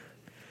 like,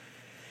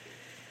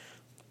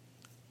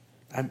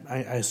 I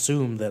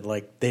assume that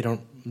like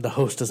the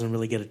host doesn't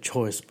really get a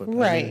choice, but I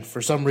Right. mean,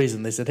 for some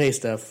reason they said, "Hey,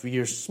 Steph,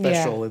 you're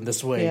special Yeah. in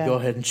this way. Yeah. Go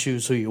ahead and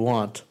choose who you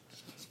want."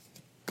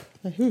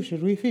 Like, who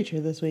should we feature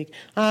this week?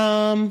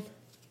 In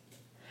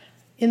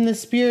the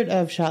spirit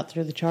of Shot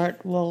Through the Chart,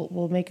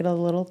 we'll make it a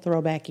little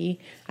throwbacky.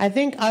 I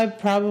think I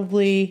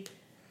probably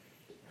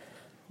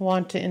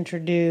want to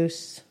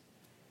introduce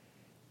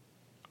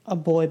a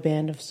boy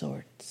band of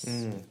sorts.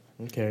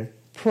 Okay.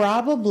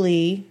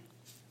 Probably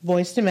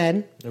Boyz II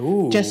Men.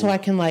 Ooh. Just so I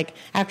can, like,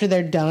 after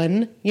they're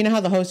done, you know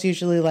how the host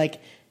usually, like,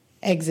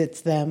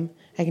 exits them?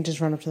 I can just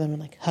run up to them and,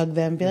 like, hug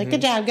them, be like,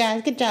 good job,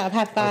 guys, good job,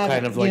 high five.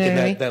 Kind of You like know in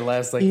what I mean? that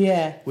last, like,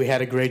 Yeah. we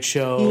had a great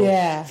show.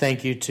 Yeah.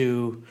 Thank you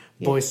to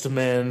Boyz II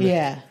Men.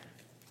 Yeah.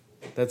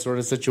 That sort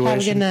of situation.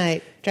 Have a good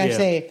night. Drive Yeah.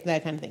 safe.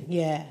 That kind of thing.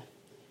 Yeah.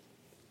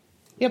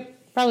 Yep.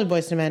 Probably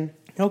Boyz II Men.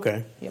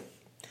 Okay. Yep.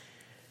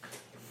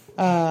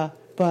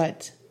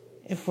 But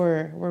if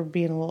we're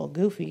being a little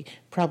goofy,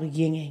 probably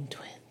Ying Yang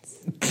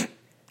Twins.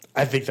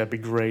 I think that'd be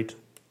great.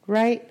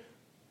 Right?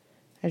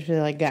 I should be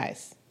like,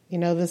 guys, you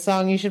know the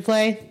song you should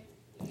play?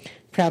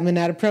 Probably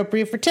not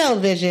appropriate for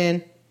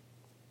television.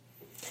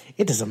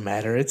 It doesn't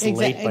matter. It's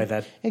Exact- late by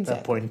that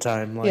exactly. point in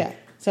time. Like, Yeah.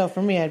 So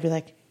for me, I'd be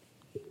like,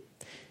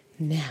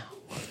 now,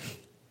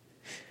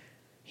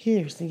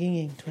 here's the Ying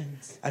Yang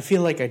Twins. I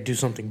feel like I'd do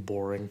something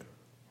boring.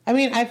 I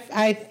mean,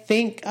 I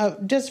think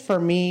just for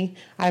me,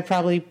 I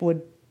probably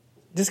would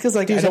Just because,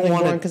 like, do I don't something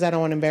want boring to. because I don't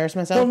want to embarrass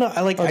myself. Well, no,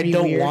 I or be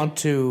don't weird. want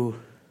to.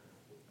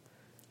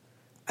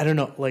 I don't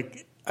know.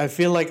 Like, I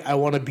feel like I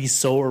want to be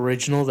so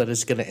original that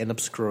it's going to end up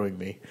screwing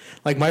me.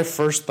 Like, my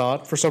first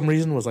thought for some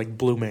reason was like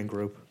Blue Man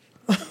Group.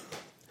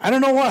 I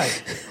don't know why,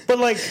 but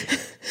like,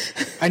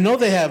 I know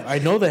they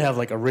have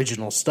like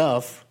original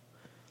stuff,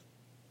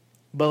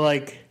 but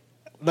like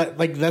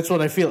that's what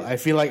I feel. I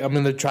feel like I'm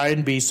going to try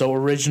and be so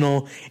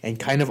original and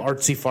kind of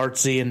artsy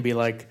fartsy and be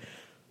like,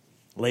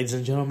 ladies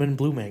and gentlemen,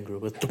 Blue Man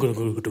Group. And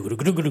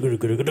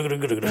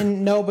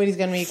nobody's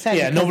going to be excited.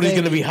 Yeah, because nobody's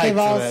gonna be hyped They've for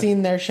all that.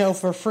 seen their show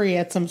for free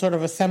at some sort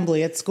of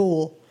assembly at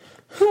school.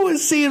 Who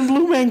is seeing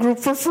Blue Man Group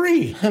for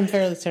free? I'm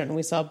fairly certain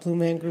we saw Blue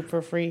Man Group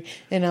for free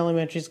in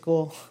elementary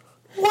school.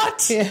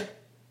 What? Yeah.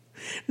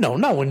 No,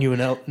 not when you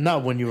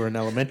were in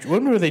elementary.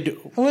 When were they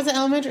do? Was it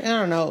elementary? I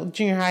don't know.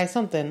 Junior high,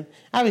 something.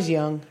 I was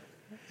young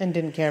and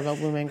didn't care about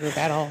Blue Man Group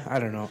at all. I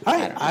don't know.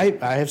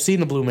 I have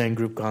seen a Blue Man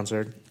Group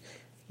concert.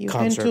 You've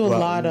concert. been to a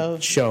lot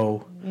of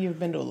show. You've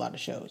been to a lot of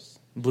shows.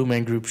 Blue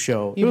Man Group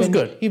show. You've it was been,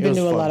 good. You've it been was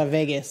to fun. a lot of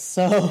Vegas,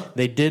 so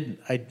They did.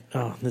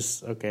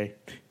 Okay.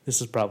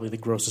 This is probably the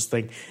grossest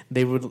thing.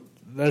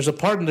 There's a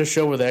part in the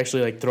show where they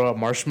actually like throw out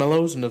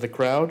marshmallows into the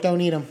crowd. don't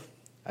eat them.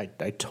 I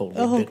totally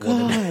Oh bit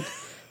one. God!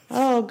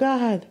 Oh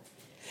God!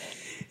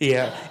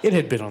 Yeah, it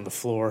had been on the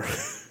floor.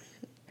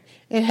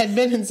 It had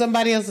been in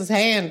somebody else's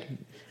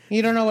hand.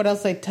 You don't know what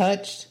else they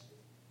touched.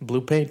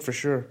 Blue paint for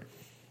sure.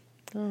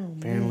 Oh,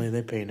 Apparently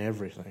they paint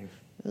everything.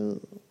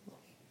 Ooh.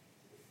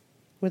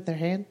 With their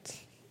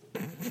hands. A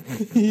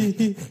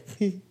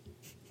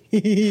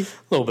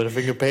little bit of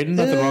finger painting,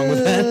 nothing wrong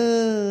with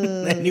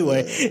that.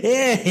 Anyway.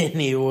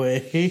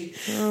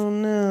 Oh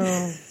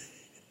no.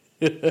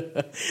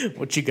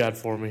 What you got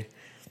for me?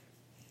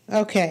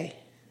 Okay.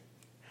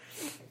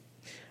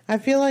 I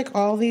feel like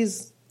all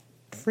these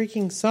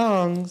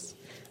songs,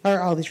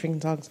 all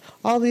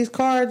these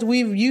cards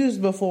we've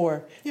used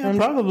before. Yeah,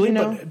 probably, you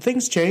know. but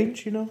things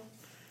change, you know.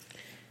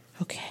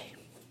 Okay.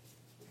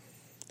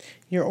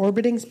 You're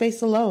orbiting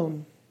space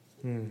alone.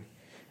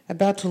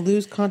 About to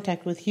lose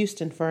contact with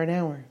Houston for an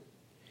hour.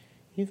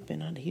 You've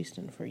been on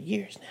Houston for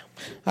years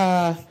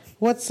now.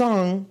 What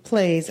song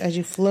plays as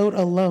you float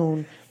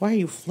alone? Why are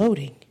you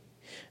floating?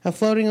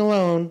 Floating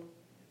alone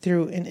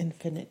through an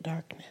infinite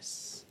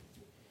darkness.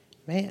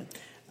 Man.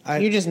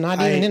 You're just not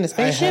even in a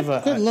spaceship?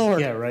 Good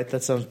Lord. Yeah, right.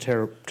 That sounds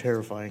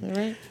terrifying. All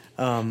right.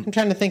 I'm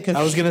trying to think of...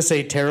 I was going to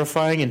say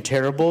terrifying and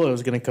terrible. It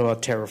was going to come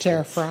out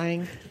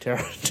terrifying.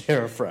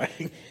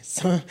 Terrifying.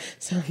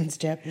 Sounds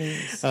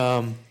Japanese.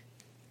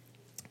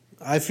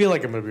 I feel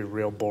like I'm going to be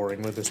real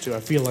boring with this, too. I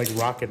feel like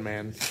Rocket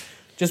Man.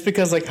 Just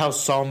because, like, how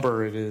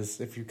somber it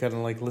is, if you kind of,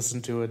 like,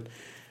 listen to it.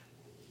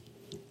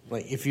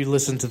 Like, if you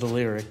listen to the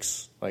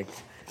lyrics, like...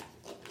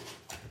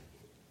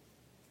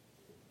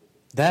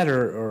 That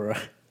or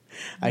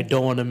I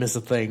Don't Want to Miss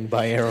a Thing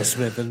by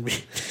Aerosmith and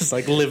just,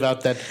 like, live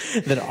out that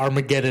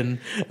Armageddon,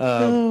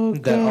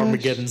 that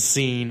Armageddon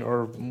scene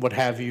or what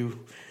have you,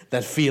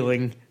 that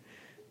feeling.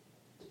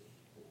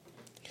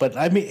 But,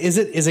 I mean, is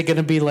it going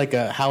to be like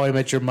a How I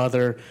Met Your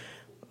Mother...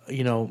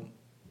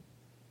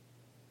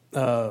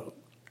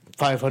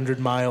 500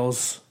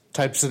 miles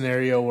type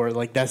scenario where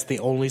like that's the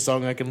only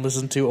song I can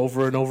listen to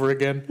over and over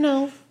again?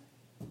 No,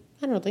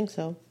 I don't think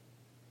so.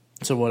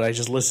 So what, I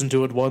just listen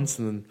to it once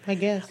and then I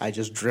guess I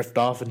just drift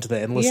off into the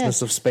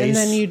endlessness of space? And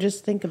then you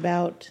just think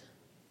about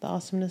the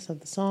awesomeness of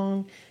the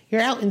song.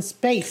 You're out in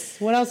space.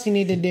 What else you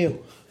need to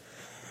do?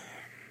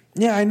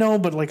 Yeah, I know,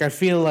 but like I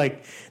feel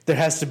like there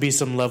has to be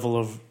some level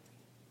of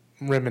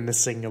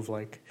reminiscing of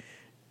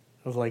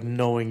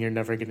knowing you're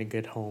never going to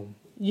get home.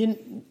 I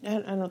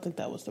don't think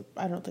that's the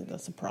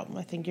problem.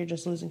 I think you're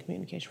just losing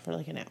communication for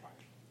like an hour,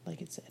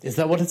 like it said. Is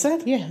that what it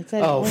said? Yeah, it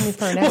said only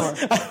for an hour.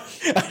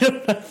 I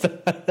don't know.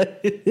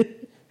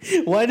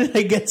 Why did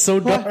I get so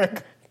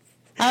dark?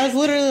 I was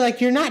literally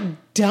like, "You're not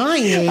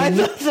dying." I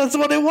thought that's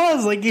what it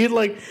was. Like you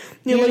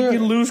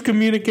lose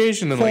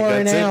communication and for like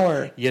that's an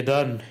hour. It. You're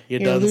done.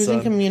 You're You're done, losing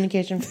son.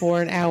 communication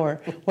for an hour.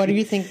 What are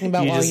you thinking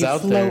about You're while just you out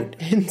float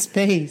in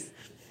space?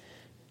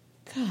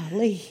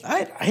 Golly.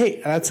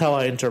 Hey, that's how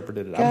I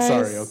interpreted it. Guys.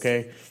 I'm sorry,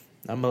 okay?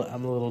 I'm a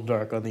little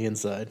dark on the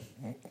inside.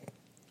 A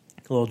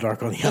little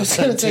dark on the I was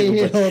going outside, to say too.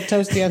 you're a But, little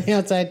toasty on the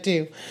outside,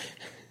 too.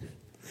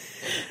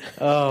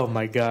 oh,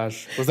 my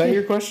gosh. Was that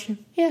your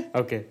question? Yeah.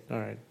 Okay, all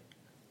right.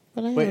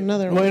 But I have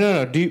another one. Wait,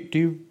 no. Do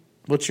you,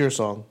 what's your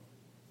song?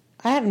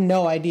 I have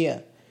no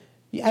idea.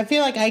 I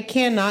feel like I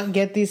cannot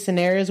get these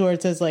scenarios where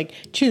it says, like,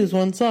 choose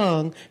one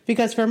song.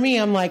 Because for me,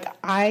 I'm like,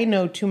 I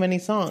know too many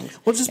songs.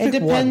 Well, just pick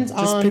one.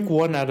 Just pick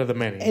one out of the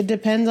many. It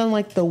depends on,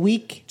 like, the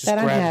week Just that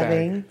I'm grab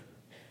having. bag.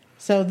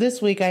 So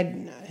this week,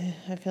 I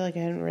feel like I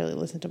haven't really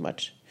listened to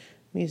much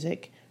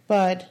music.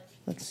 But,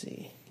 let's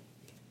see.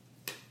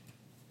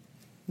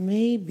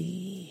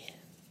 Maybe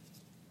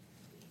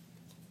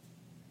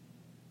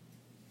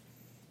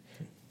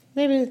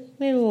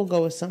we'll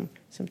go with some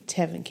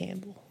Tevin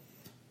Campbell.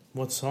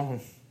 What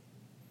song?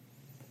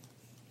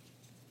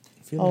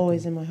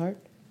 Always in my heart.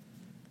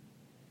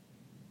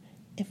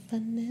 If I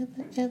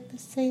never ever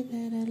say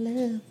that I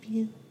love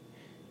you,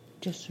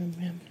 just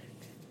remember.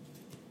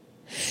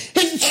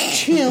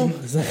 Chill.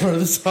 Is that part of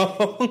the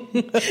song?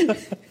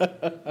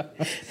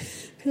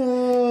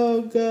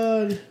 Oh,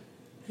 God.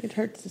 It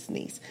hurts to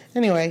sneeze.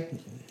 Anyway,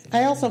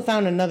 I also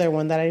found another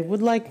one that I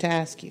would like to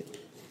ask you.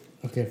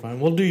 Okay,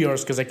 fine. We'll do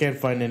yours because I can't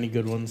find any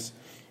good ones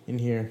in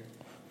here.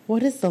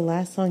 What is the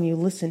last song you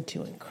listened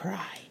to and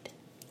cried?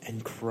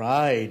 And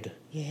cried.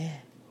 Yeah.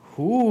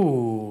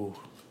 Ooh.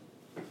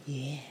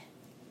 Yeah.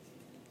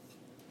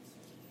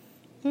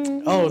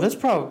 Oh,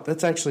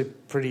 that's actually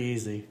pretty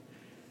easy.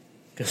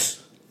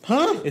 Because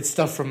it's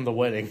stuff from the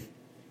wedding.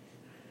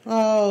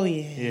 Oh,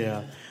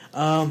 yeah.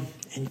 Yeah.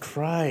 And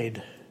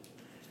cried.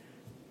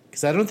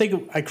 Because I don't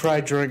think I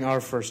cried during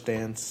our first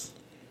dance.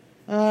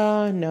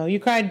 No.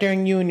 You cried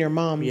during you and your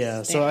mom's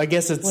Yeah, so dance. I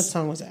guess it's... What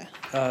song was that?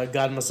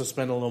 God Must Have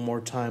Spent a Little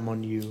More Time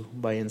on You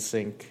by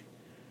NSYNC.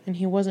 And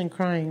he wasn't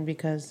crying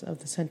because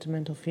of the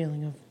sentimental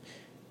feeling of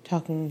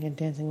talking and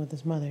dancing with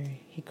his mother.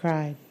 He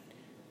cried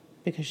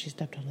because she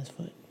stepped on his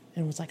foot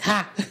and was like,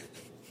 "Ha!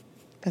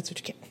 That's what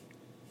you get."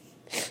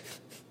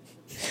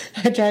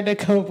 I tried to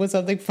come up with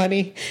something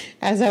funny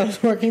as I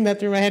was working that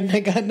through my head, and I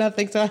got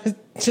nothing, so I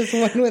just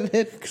went with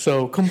it.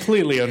 So,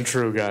 completely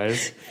untrue,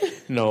 guys.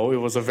 No, it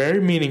was a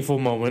very meaningful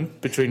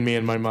moment between me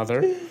and my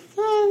mother.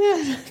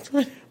 Oh,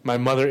 God. My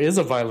mother is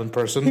a violent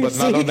person, but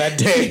not on that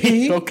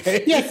day.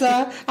 Okay. Yes,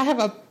 I have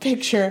a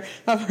picture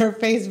of her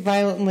face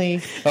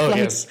violently. Oh, like,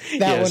 yes. That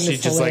yes, one she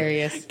is just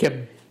hilarious. like kept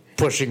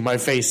pushing my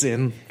face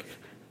in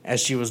as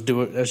she was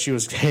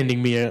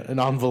handing me an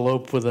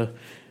envelope with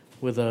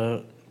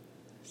a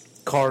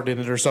card in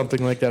it or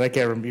something like that. I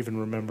can't even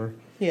remember.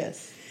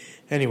 Yes.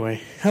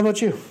 Anyway, how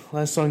about you?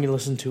 Last song you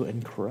listened to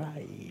and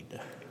cried?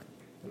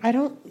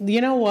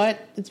 You know what?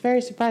 It's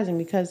very surprising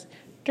because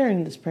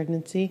during this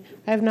pregnancy,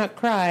 I have not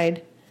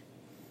cried.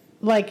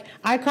 Like,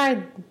 I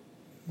cried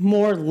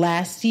more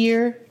last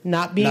year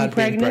not being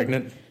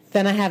pregnant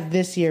than I have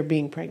this year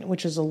being pregnant,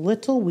 which is a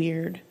little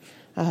weird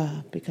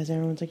because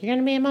everyone's like, you're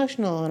going to be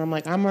emotional. And I'm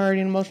like, I'm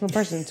already an emotional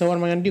person, so what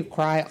am I going to do?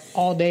 Cry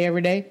all day,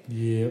 every day?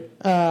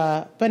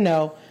 Yeah. But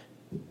no.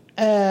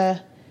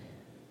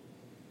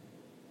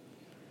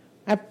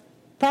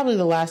 Probably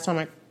the last time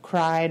I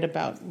cried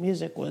about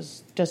music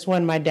was just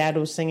when my dad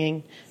was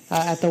singing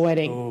at the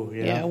wedding. Oh,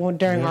 yeah.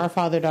 During our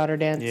father-daughter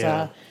dance.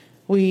 Yeah.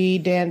 We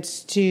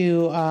danced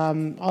to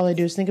All I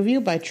Do Is Think of You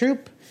by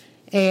Troop.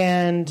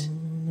 And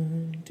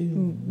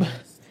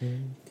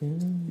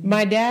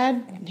my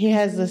dad, he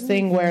has this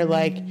thing where,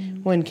 like,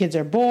 when kids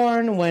are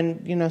born,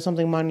 when, you know,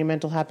 something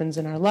monumental happens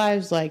in our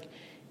lives, like,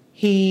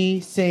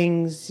 he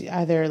sings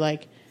either,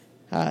 like,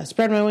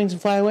 Spread My Wings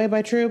and Fly Away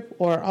by Troop,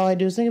 or All I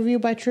Do Is Think of You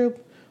by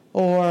Troop,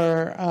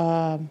 or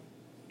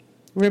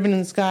Ribbon in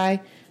the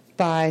Sky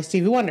by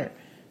Stevie Wonder.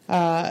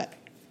 And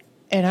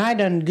I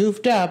done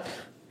goofed up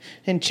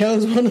and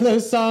chose one of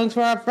those songs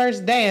for our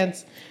first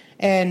dance.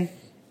 And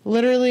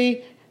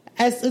literally,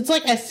 it's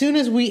like as soon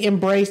as we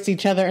embraced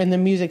each other and the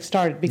music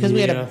started, because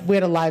we had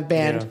a live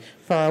band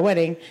for our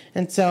wedding.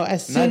 And so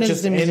as soon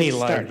as the music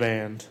started, live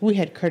band. We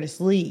had Curtis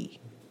Lee.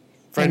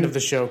 Friend of the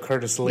show,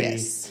 Curtis Lee.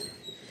 Yes.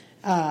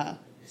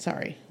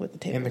 Sorry, with the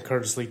table. In the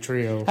Curtis Lee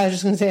trio. I was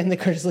just going to say in the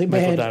Curtis Lee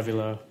Michael band.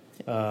 Davila,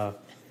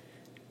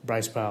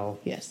 Bryce Powell.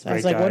 Yes. I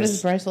was like, what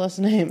is Bryce's last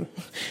name?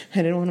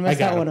 I didn't want to mess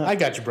that one up. I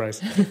got you, Bryce.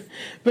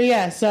 But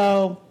yeah,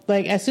 so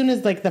like as soon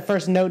as like the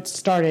first notes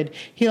started,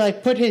 he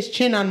like put his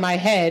chin on my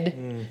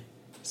head.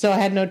 So I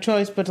had no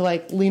choice but to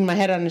like lean my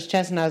head on his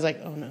chest, and I was like,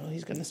 oh no,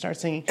 he's going to start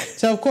singing.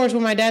 So of course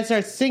when my dad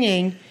starts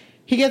singing,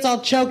 he gets all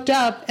choked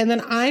up, and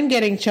then I'm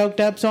getting choked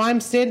up, so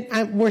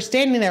we're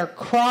standing there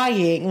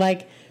crying,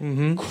 like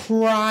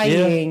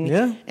crying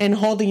and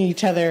holding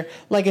each other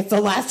like it's the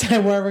last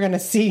time we're ever going to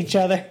see each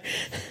other.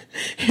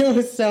 It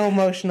was so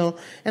emotional.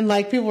 And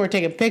like people were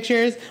taking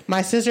pictures.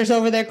 My sister's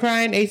over there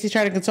crying. AC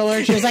tried to console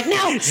her. She was like,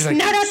 no, She's like,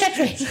 no, don't touch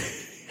me.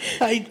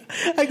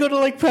 I go to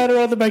like pat her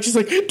on the back. She's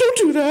like, don't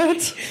do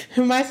that.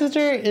 My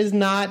sister is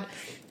not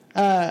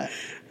an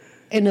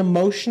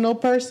emotional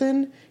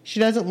person.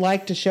 She doesn't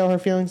like to show her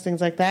feelings, things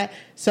like that.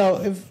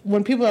 So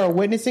when people are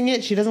witnessing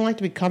it, she doesn't like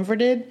to be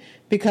comforted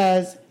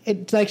because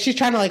it's like she's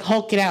trying to like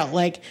Hulk it out.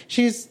 Like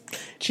she is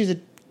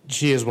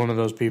one of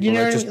those people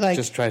that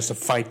just tries to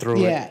fight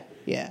through it.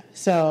 Yeah.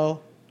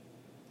 So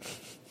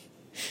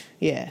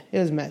yeah, it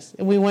was a mess.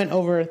 We went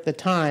over the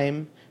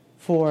time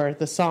for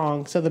the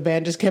song, so the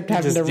band just kept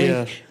having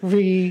to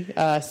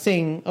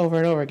sing over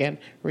and over again,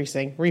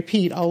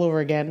 repeat all over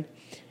again.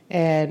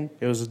 And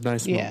it was a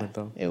nice moment,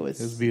 though. It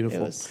was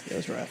beautiful. It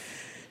was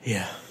rough.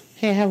 Yeah.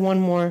 Hey, I have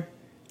one more.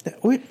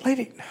 Wait,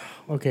 lady.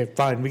 Okay,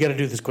 fine. We got to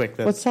do this quick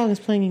then. What song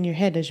is playing in your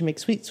head as you make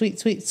sweet, sweet,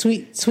 sweet,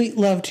 sweet, sweet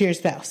love to your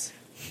spouse?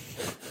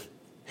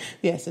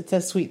 Yes, it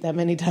says sweet that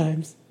many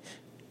times.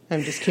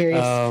 I'm just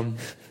curious.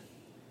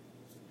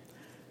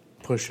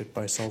 Push It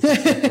by Salt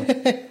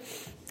and Pepper.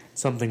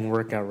 Something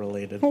workout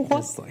related. What?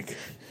 It's like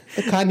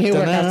the Kanye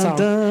workout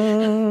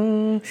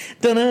song.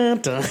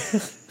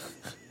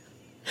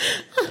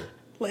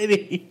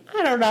 Lady,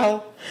 I don't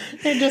know.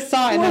 I just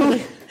saw it.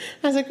 And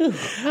I was like, ooh,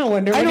 I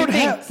wonder what he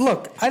thinks.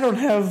 Look,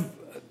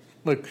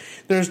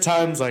 there's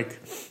times like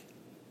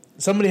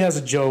somebody has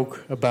a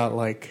joke about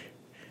like,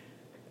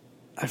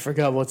 I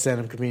forgot what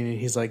stand-up comedian.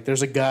 He's like,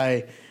 there's a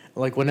guy,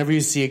 like whenever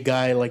you see a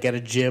guy like at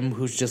a gym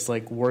who's just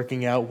like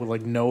working out with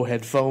like no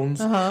headphones,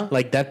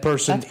 like that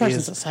person's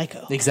a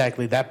psycho.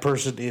 Exactly. That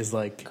person is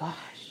like, gosh,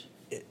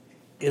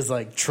 is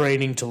like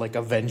training to like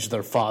avenge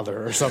their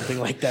father or something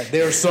like that.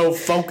 They're so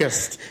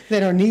focused. They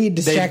don't need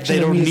distraction.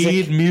 They don't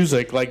need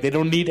music. Like they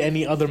don't need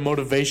any other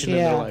motivation in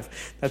their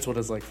life. That's what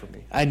it's like for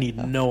me. I need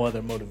no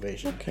other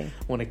motivation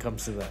when it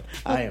comes to that.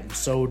 I am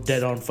so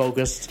dead on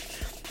focused.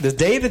 The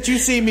day that you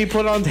see me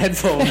put on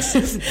headphones,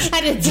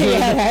 I didn't see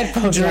you have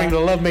headphones during the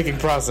lovemaking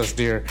process,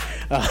 dear.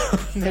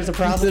 There's a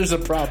problem. There's a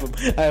problem.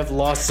 I have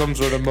lost some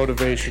sort of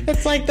motivation.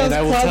 It's like those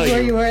clubs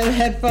where you wear the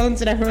headphones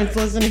and everyone's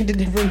listening to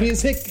different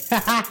music. We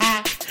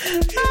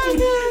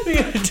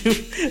gotta do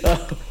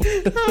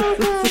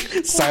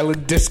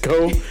silent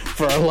disco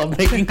for our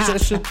lovemaking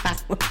session.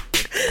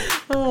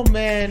 Oh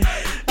man.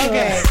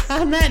 Okay,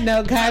 on that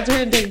note, guys, we're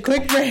going to take a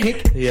quick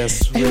break.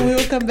 Yes. And we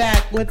will come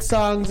back with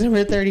songs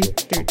number 30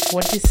 through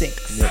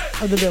 26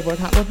 of the Billboard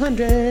Hot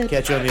 100.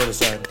 Catch you on the other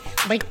side.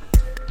 Bye.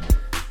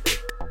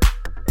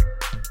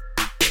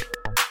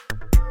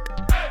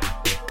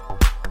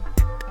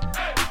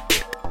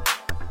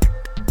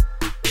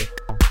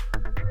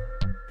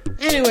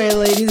 Anyway,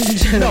 ladies and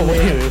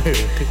gentlemen,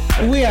 wait.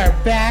 we are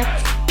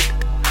back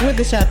with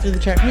the Shot Through the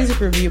Chart Music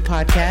Review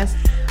Podcast.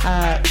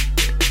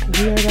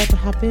 We are about to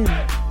hop in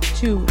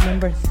to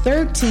number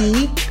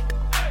 30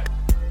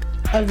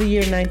 of the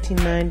year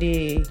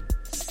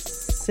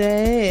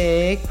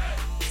 1996.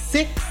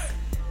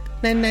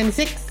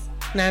 996.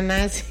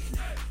 996.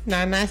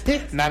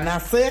 996.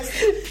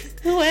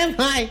 996 Who am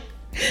I?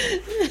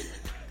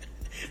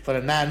 for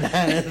the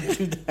 99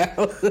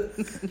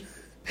 2000.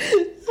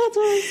 That's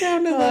what it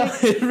sounded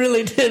like. It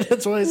really did.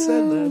 That's why I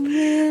said that.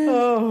 Man.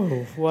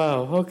 Oh,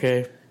 wow.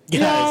 Okay.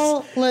 Guys.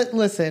 Y'all,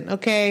 listen,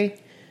 okay?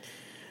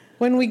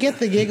 When we get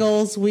the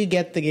giggles, we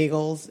get the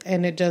giggles,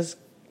 and it just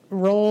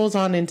rolls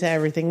on into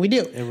everything we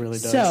do. It really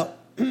does. So,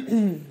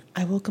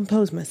 I will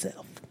compose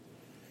myself.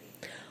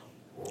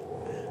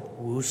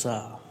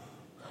 Woosah.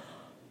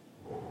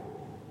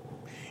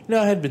 You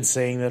know, I had been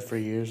saying that for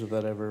years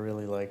without ever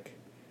really, like...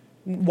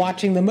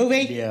 Watching the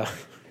movie? Yeah.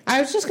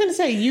 I was just going to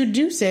say, you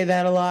do say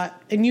that a lot,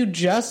 and you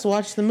just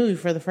watched the movie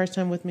for the first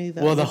time with me.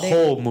 The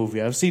whole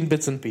movie. I've seen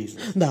bits and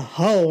pieces. The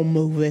whole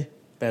movie.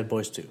 Bad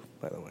Boys 2,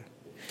 by the way.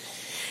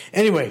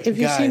 Anyway, if you've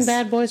guys, seen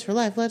Bad Boys for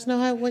Life, let us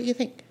know what you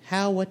think.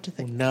 What you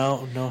think.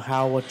 No,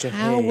 what you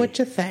what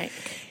you think.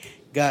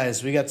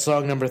 Guys, we got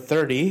song number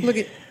 30. Look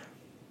at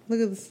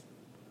this.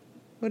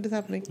 What is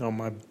happening? Oh,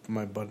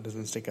 my butt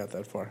doesn't stick out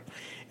that far.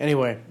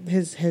 Anyway.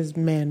 His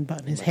man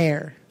bun, his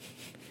hair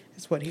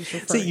is what he's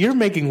referring See, you're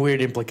making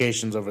weird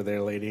implications over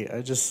there, lady.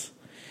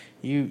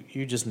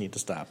 You just need to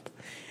stop.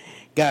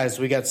 Guys,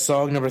 we got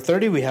song number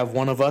 30. We have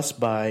One of Us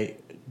by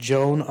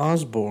Joan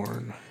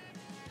Osborne.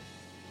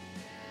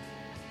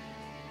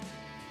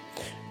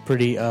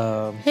 Pretty,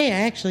 Hey,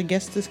 I actually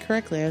guessed this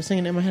correctly. I was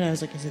singing it in my head. I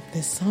was like, is it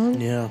this song?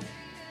 Yeah.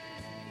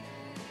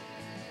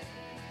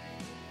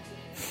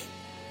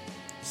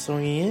 So,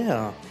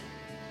 yeah.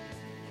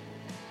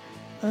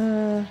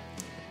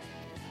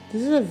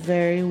 This is a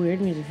very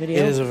weird music video.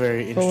 It is a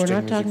very interesting But we're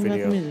not music talking video.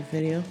 about the music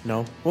video.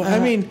 No. Well, I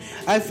mean,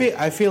 I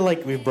feel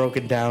like we've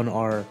broken down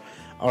our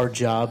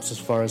jobs as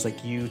far as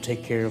like you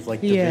take care of like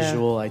the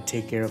visual, I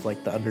take care of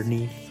like the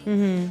underneath.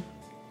 Mm-hmm.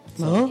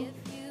 Huh?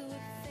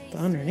 The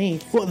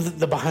underneath. Well,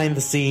 the behind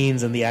the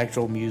scenes and the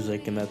actual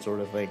music and that sort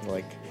of thing.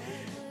 Like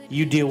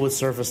you deal with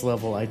surface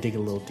level, I dig a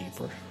little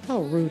deeper.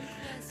 How rude.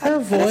 Her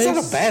voice. That's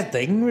not a bad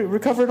thing. We're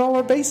covering all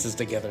our bases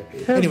together.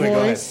 Her anyway,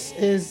 voice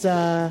is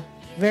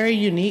very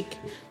unique,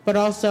 but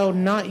also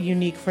not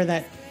unique for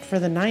the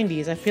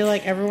 90s. I feel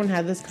like everyone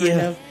had this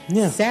kind of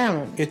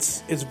sound.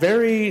 It's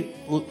very,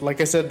 like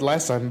I said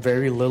last time,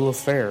 very Lilith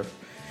Fair.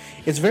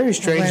 It's very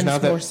strange now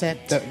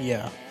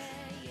that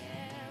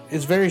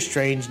it's very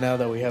strange now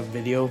that we have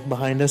video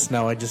behind us.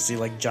 Now I just see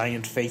like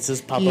giant faces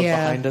pop up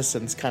behind us,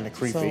 and it's kind of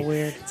creepy. So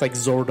weird. It's like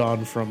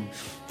Zordon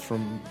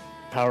from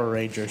Power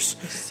Rangers.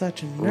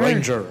 Such a nerd.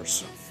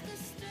 Rangers.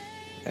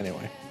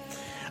 Anyway,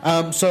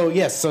 so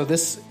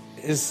this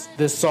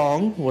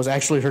song was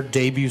actually her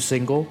debut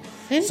single.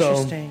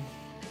 Interesting.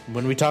 So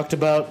when we talked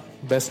about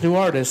Best New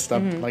Artist,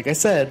 like I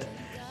said,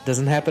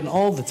 doesn't happen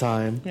all the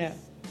time. Yeah.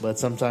 But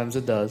sometimes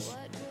it does.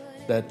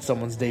 That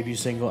someone's debut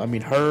single. I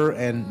mean, her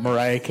and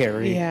Mariah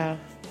Carey. Yeah.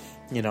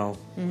 You know,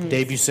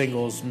 debut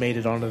singles made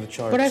it onto the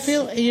charts. But I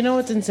feel, you know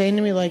what's insane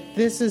to me? Like,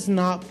 this is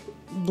not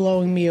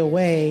blowing me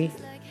away.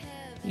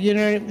 You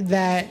know,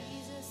 that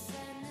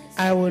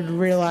I would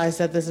realize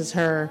that this is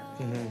her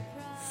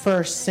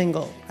first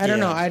single. I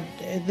don't know.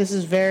 This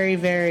is very,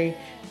 very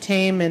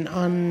tame and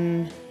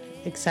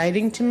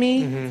unexciting to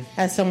me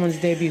as someone's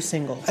debut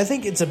single. I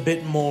think it's a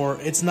bit more.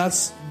 It's not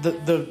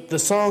the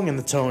song and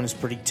the tone is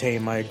pretty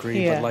tame. I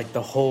agree, but like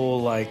the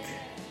whole like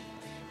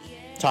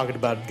talking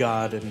about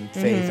God and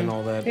faith and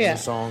all that in the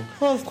song.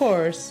 Well, of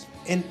course.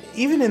 And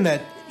even in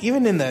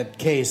that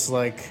case,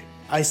 like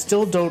I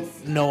still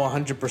don't know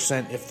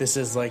 100% if this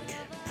is like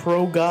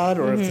pro God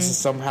or if this is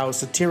somehow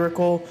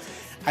satirical.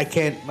 I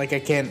can't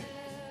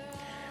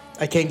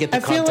get the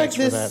context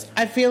for that.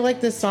 I feel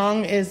like this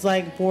song is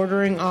like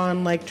bordering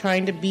on like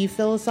trying to be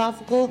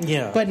philosophical,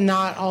 but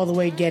not all the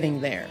way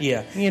getting there.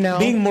 Yeah, you know,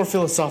 being more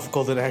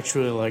philosophical than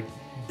actually like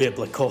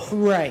biblical.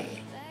 Right.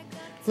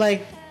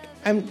 Like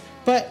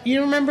but you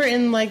remember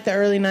in like the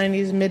early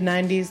 90s, mid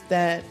 90s,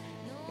 that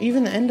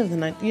even the end of the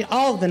 90s,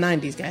 all of the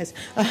 90s, guys,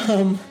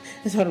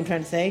 is what I'm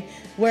trying to say,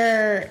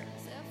 where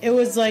it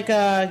was like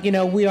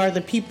we are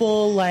the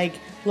people, like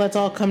let's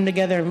all come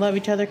together and love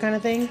each other kind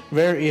of thing.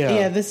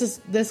 Yeah,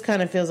 this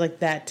kind of feels like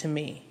that to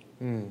me.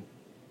 Yeah.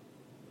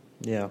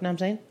 You know what I'm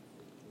saying?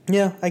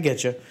 Yeah, I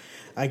get you.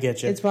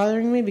 It's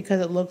bothering me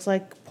because it looks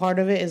like part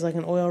of it is like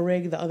an oil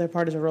rig, the other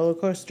part is a roller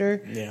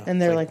coaster. Yeah.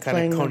 And they're like kind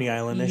playing of Coney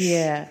Island-ish.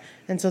 Yeah.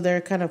 And so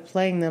they're kind of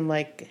playing them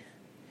like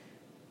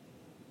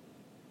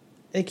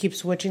they keep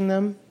switching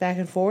them back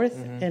and forth,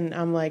 and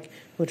I'm like,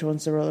 which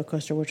one's the roller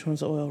coaster? Which one's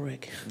the oil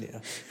rig? Yeah.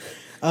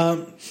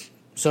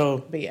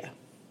 So But yeah,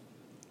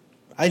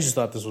 I just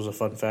thought this was a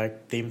fun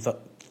fact. Theme song.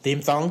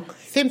 theme song.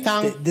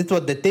 This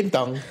was the theme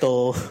song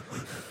to.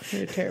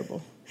 You're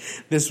terrible.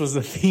 This was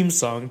the theme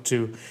song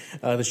to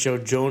the show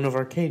Joan of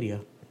Arcadia,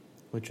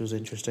 which was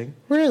interesting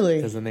Really?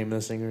 because the name of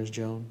the singer is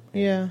Joan.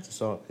 Yeah.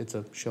 So it's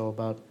a show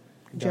about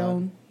God.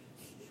 Joan.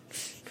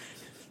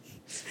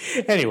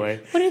 Anyway,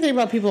 What do you think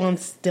about people on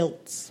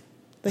stilts?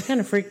 They kind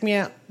of freak me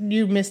out.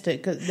 You missed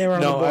it because they were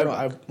on the no,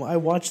 boardwalk. I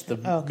watched the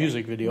Okay.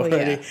 music video Well,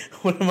 already. yeah.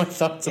 One of my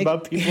thoughts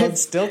about people on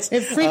stilts,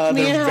 it freaked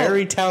me they're out.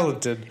 very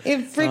talented.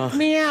 It freaked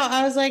me out.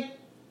 I was like,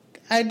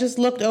 I just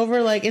looked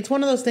over. Like, it's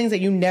one of those things that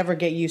you never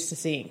get used to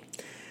seeing.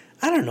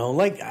 I don't know,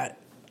 like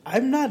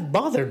I'm not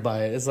bothered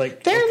by it. It's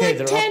like They're okay, like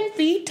they're 10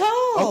 feet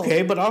tall.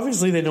 okay, but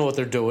obviously they know what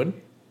they're doing.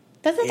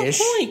 That's not Ish.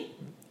 the point.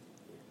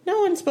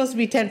 No one's supposed to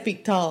be 10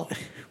 feet tall.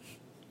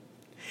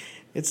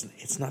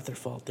 It's not their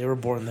fault. They were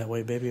born that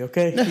way, baby.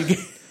 Okay. You get-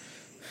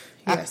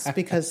 Yes,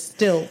 because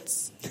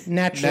stilts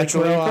naturally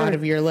Naturally grow occur. out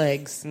of your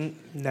legs.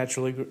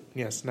 naturally grow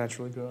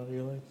out of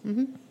your legs.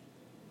 Mm-hmm.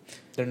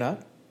 They're not.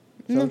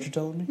 Is that what you're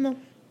telling me? No.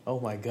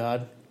 Oh my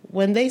God.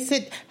 When they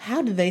sit,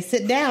 how do they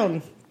sit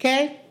down?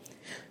 Okay?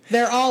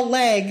 They're all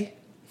leg.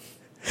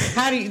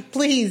 How do you,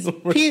 please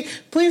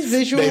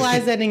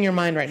visualize that in your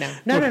mind right now.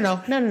 No. How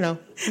does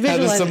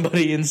Visualize it.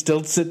 somebody in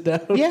stilts sit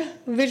down? Yeah,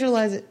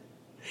 visualize it.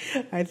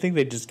 I think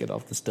they just get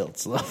off the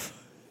stilts, though.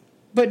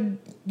 But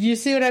you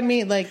see what I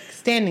mean? Like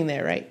standing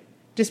there, right?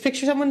 Just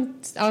picture someone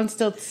on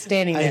stilts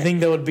standing there. I think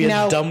that would be a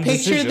now, dumb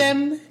picture decision.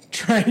 them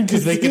trying to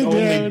Because they can sit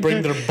only down.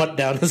 bring their butt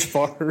down as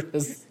far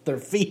as their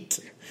feet.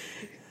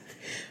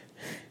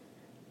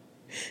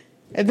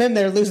 And then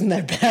they're losing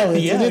their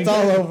balance, Yeah, and it's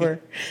all exactly. over.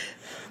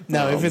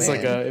 Now, Oh, if it's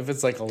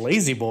man. like a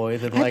lazy boy,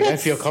 then like I bet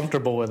feel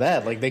comfortable with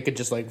that. Like they could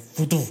just like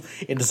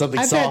into something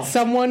I bet soft.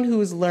 someone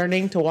who's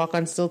learning to walk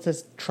on stilts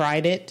has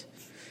tried it.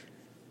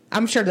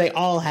 I'm sure they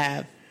all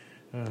have.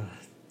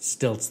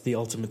 Stilts, the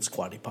ultimate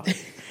squatty potty.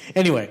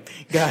 Anyway,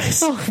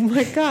 guys, Oh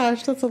my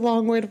gosh, that's a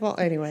long way to fall.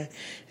 Anyway.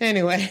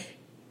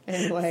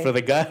 for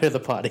the guy or the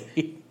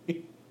potty.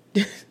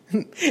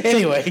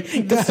 Anyway,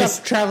 The guys,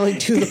 stuff traveling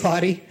to the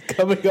potty.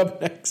 coming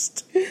up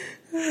next.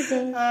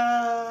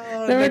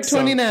 Number Next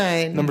song.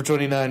 29. Number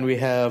 29, we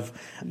have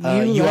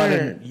You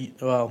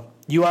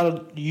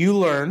You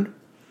Learn,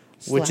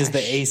 which is the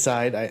Slash. A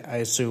side, I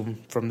assume,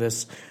 from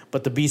this.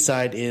 But the B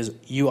side is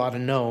You Oughta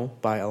Know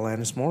by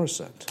Alanis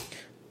Morissette.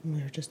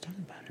 We were just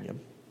talking about her. Yep.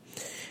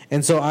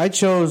 And so I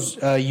chose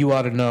You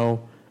Oughta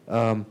Know.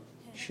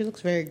 She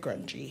looks very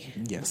grungy.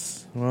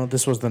 Yes. Well,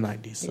 this was the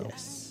 90s, so.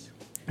 Yes.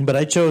 But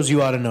I chose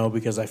You Oughta Know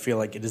because I feel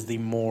like it is the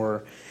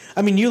more.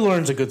 I mean, You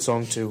Learn's a good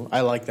song too.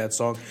 I like that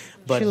song,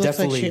 but She looks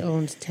definitely like she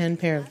owns 10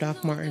 pair of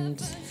Doc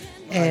Martens.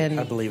 And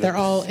I believe it. they're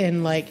all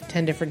in like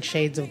 10 different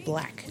shades of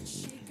black.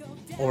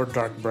 or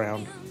dark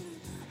brown.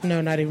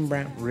 No, not even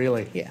brown.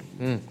 Really? Yeah.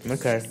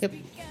 Okay. Yep.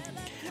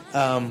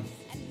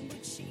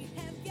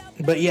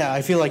 But yeah,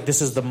 I feel like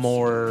this is the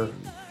more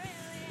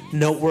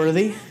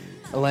noteworthy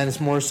Alanis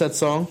Morissette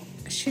song.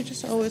 She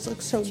just always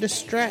looks so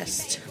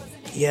distressed.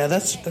 Yeah,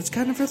 that's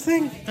kind of her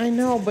thing. I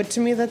know, but to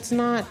me that's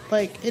not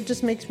like, it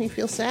just makes me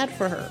feel sad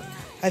for her.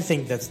 I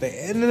think that's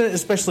and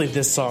especially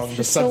this song, the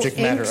She's so subject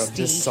matter of angsty.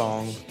 this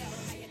song.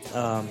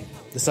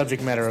 The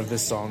subject matter of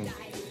this song,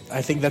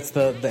 I think that's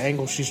the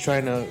angle she's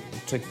trying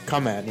to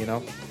come at, you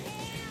know.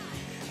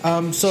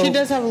 So She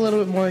does have a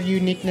little bit more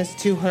uniqueness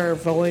to her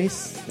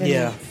voice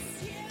yeah,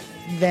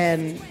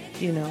 than,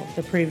 you know,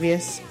 the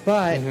previous,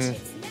 but Mm-hmm.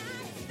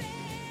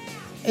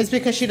 it's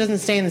because she doesn't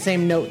stay in the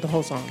same note the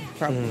whole song,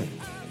 probably.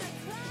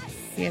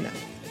 You know.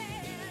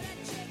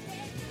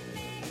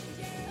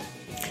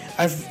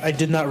 I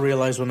did not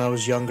realize when I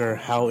was younger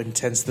how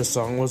intense this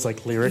song was,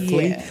 like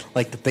lyrically, Yeah.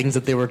 like the things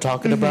that they were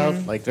talking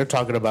about. Like they're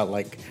talking about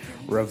like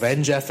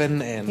revenge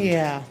effing and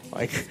Yeah.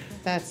 like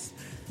That's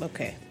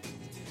okay.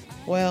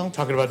 Well,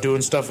 talking about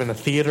doing stuff in a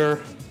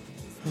theater.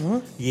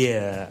 Huh?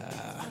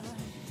 Yeah,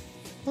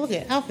 look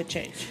at outfit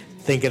change.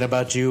 thinking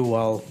about you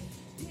while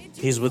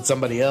he's with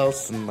somebody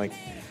else and like.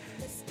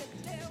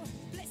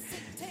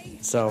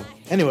 So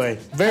anyway,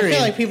 very. I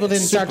feel like people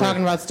didn't start super-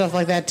 talking about stuff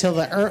like that till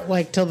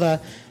the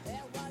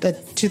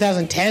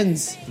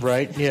 2010s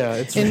right. Yeah,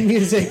 it's in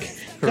music.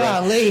 right.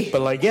 Golly.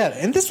 But like, yeah,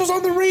 and this was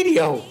on the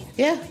radio.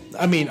 Yeah.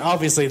 I mean,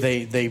 obviously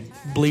they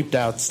bleeped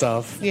out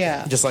stuff.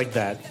 Yeah. Just like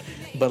that.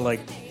 But like,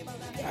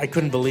 I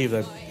couldn't believe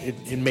that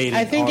it made it.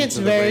 I think onto it's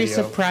the very radio.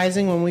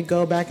 surprising when we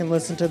go back and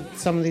listen to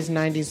some of these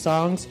 90s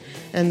songs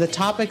and the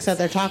topics that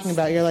they're talking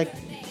about. You're like,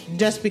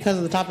 just because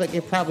of the topic,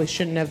 it probably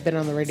shouldn't have been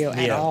on the radio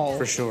at Yeah, all.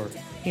 for sure.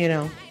 You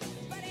know?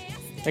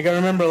 Like I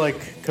remember, like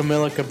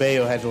Camila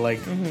Cabello had to like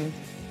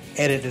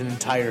edit an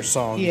entire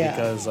song Mm-hmm. Yeah.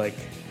 because like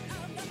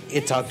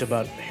it talked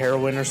about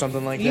heroin or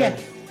something like Yeah.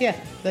 that. Yeah.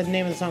 The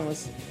name of the song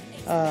was,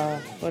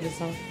 what is the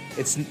song?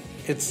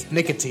 It's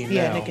nicotine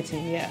Yeah, now.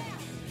 Nicotine, yeah.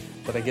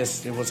 But I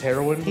guess it was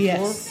heroin before?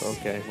 Yes.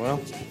 Okay, well.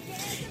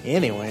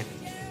 Anyway.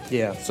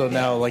 Yeah, so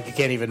now, like, you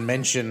can't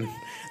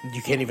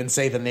even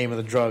say the name of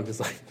the drug. It's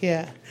like,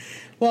 Yeah.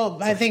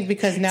 Well, I think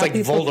because now it's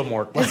like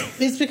Voldemort.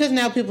 It's because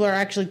now people are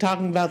actually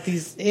talking about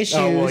these issues.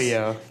 Oh, well,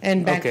 yeah.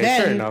 And back Okay,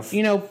 fair then, enough.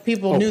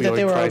 people knew that Opioid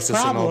they were a crisis and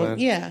all problem. that.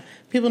 Yeah.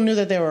 People knew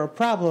that they were a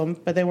problem,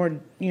 but they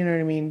weren't, you know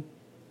what I mean?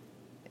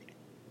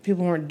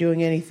 People weren't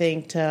doing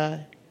anything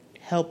to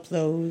help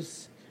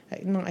those.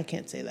 No, I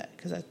can't say that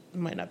because that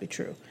might not be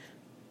true.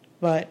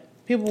 But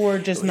people were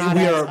just not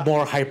we as... are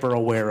more hyper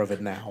aware of it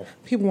now.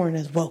 People weren't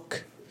as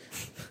woke.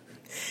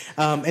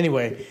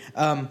 Anyway,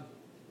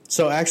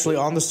 so actually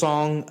on the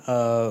song,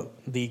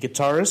 the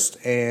guitarist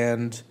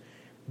and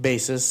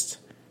bassist,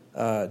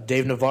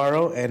 Dave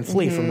Navarro and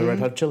Flea from the Red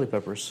Hot Chili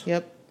Peppers.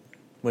 Yep.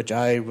 Which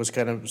I was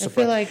kind of surprised.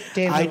 I feel like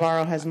Dave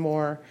Navarro has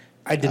more...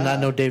 I did not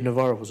know Dave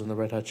Navarro was in the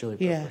Red Hot Chili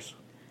Peppers.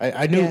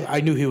 Yeah.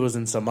 I knew he was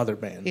in some other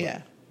band.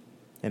 Yeah.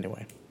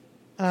 Anyway.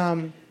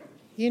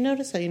 You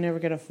notice that you never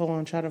get a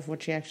full-on shot of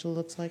what she actually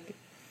looks like?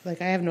 Like,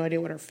 I have no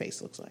idea what her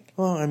face looks like.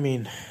 Well, I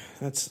mean,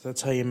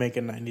 that's how you make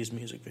a 90s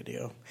music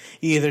video.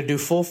 You either do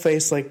full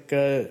face like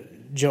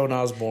Joan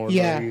Osborne,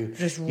 Yeah, or you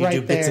just do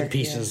right bits there, and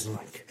pieces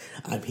like,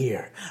 I'm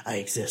here, I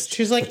exist.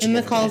 She's like but you in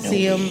the never gonna know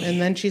Coliseum, me.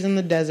 and then she's in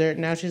the desert,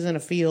 now she's in a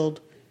field.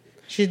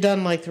 She's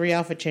done like 3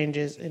 outfit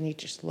changes in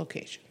each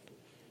location.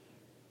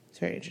 It's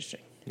very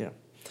interesting. Yeah.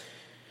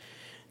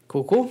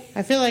 Cool.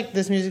 I feel like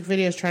this music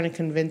video is trying to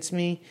convince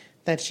me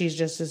that she's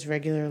just this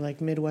regular,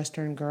 like,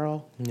 Midwestern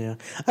girl. Yeah.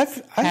 I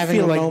Having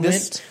feel a like moment.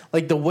 this,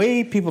 like the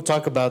way people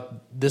talk about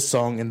this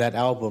song and that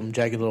album,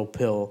 Jagged Little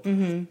Pill,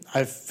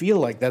 I feel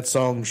like that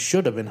song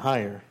should have been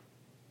higher.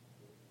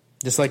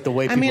 Just like the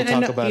way people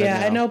talk about it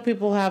now. I know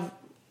people have...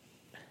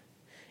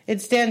 It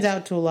stands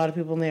out to a lot of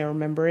people and they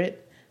remember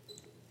it.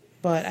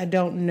 But I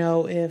don't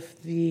know if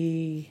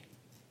I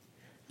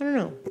don't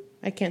know.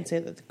 I can't say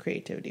that the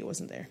creativity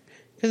wasn't there.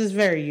 Because it's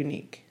very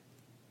unique.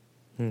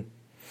 I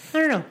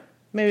don't know.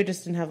 Maybe it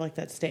just didn't have like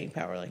that staying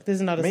power. Like this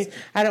is not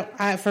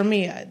for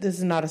me, this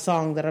is not a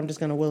song that I'm just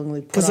going to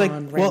willingly put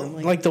on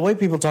randomly. Like the way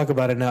people talk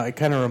about it now, it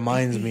kind of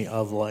reminds me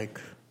of like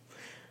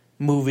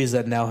movies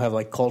that now have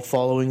like cult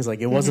followings. Like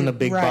it wasn't a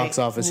big box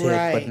office hit,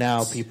 but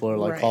now people are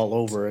like all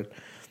over it.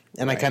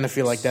 And I kind of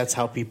feel like that's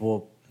how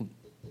people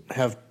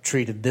have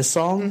treated this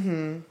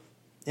song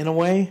in a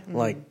way.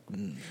 Like,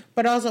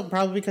 but also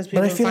probably because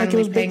people. But I feel like it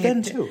was big then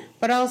attention. too.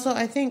 But also,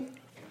 I think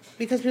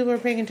because people are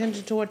paying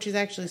attention to what she's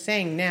actually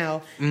saying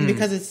now,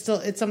 because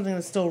it's something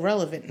that's still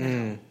relevant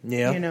now.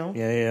 Yeah, you know.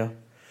 Yeah.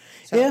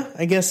 So. Yeah,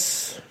 I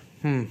guess.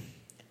 When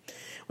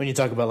you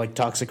talk about like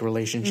toxic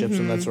relationships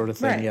and that sort of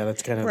thing, yeah,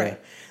 that's kind of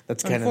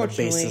the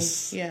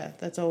basis. Yeah,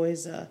 that's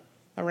always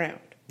around.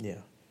 Yeah.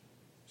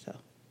 So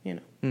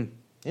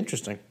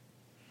Interesting.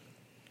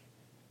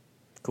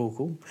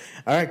 Cool.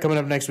 All right, coming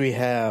up next we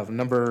have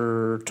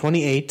number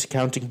 28,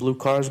 Counting Blue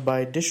Cars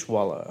by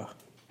Dishwalla.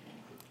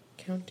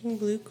 Counting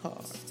Blue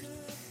Cars.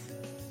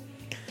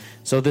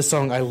 So this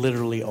song, I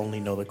literally only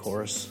know the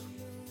chorus.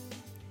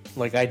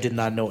 Like, I did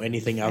not know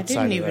anything outside of that.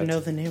 I didn't even know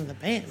the name of the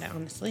band,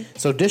 honestly.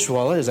 So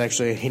Dishwalla is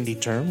actually a Hindi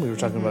term. We were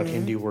talking about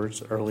Hindi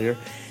words earlier.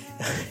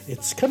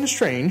 It's kind of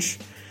strange.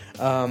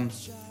 Band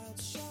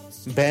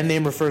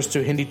name refers to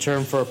a Hindi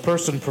term for a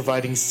person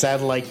providing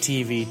satellite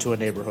TV to a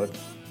neighborhood.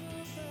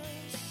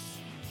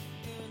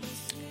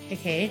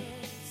 Okay.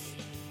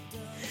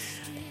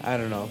 I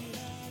don't know.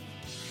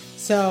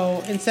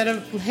 So instead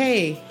of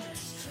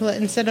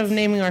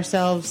naming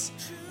ourselves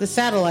the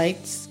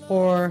Satellites,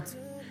 or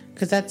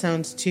because that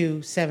sounds too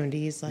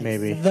 70s, like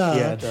Maybe.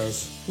 Yeah, it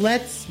does.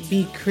 Let's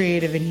be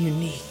creative and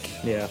unique.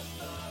 Yeah.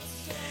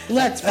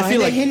 Let's find I feel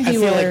a like Hindi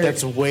word. like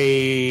that's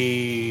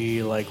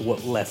way like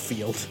what left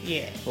field.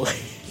 Yeah.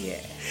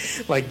 Yeah.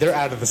 Like they're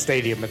out of the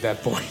stadium at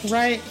that point.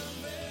 Right.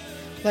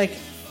 Like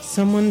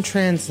someone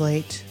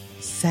translate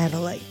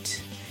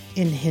satellite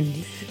in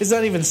Hindi. It's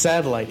not even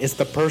satellite. It's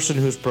the person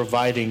who's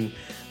providing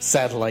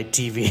satellite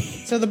TV.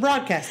 So the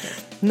broadcaster.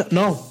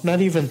 No,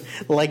 not even.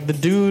 Like the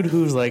dude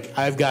who's like,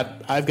 I've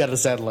got a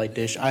satellite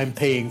dish. I'm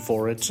paying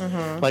for it.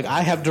 Like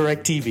I have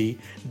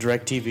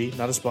DirecTV,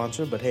 not a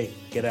sponsor, but hey,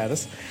 get at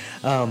us.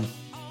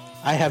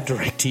 I have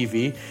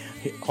DirecTV.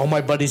 All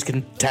my buddies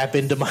can tap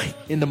into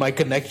my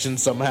connection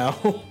somehow,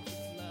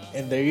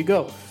 and there you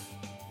go.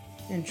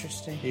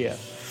 Interesting. Yeah.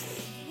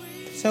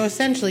 So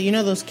essentially, you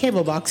know those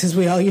cable boxes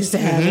we all used to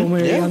have when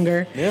we were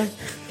younger? Yeah.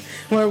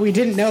 Where we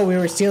didn't know we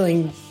were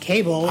stealing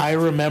cable. I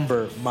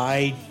remember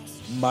my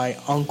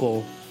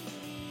uncle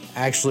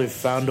actually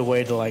found a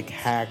way to like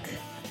hack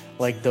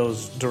like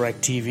those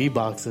DirecTV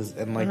boxes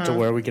and like to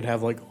where we could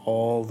have like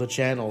all the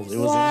channels. It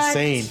was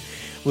insane.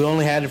 We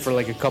only had it for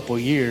like a couple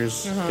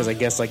years because I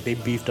guess like they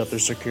beefed up their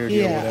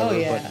security or whatever. Oh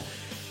yeah.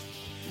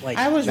 But, like,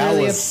 I was that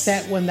really was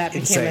upset when that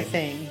became a insane.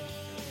 thing.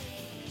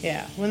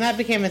 Yeah, when that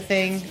became a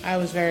thing, I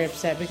was very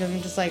upset because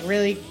I'm just like,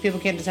 really? People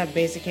can't just have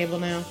basic cable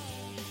now?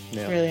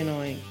 Yeah. It's really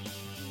annoying.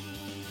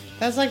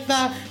 That's like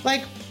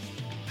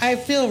I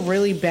feel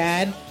really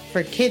bad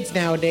for kids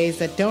nowadays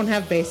that don't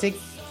have basic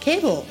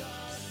cable.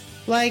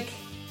 Like,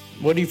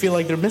 What do you feel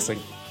like they're missing?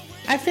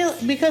 I feel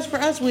because for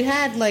us we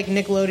had like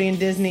Nickelodeon,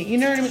 Disney, you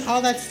know what I mean,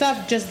 all that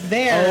stuff just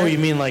there. Oh, you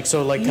mean like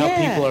so like how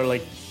Yeah. people are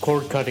like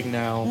cord cutting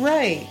now,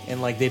 Right.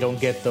 And like they don't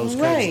get those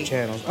kinds Right. of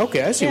channels.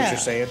 Okay, I see what Yeah. you're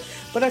saying.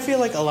 But I feel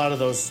like a lot of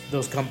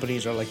those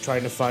companies are like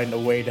trying to find a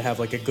way to have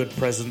like a good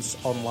presence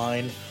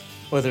online,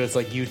 whether it's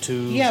like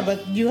YouTube. Yeah,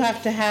 but you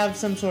have to have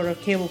some sort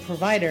of cable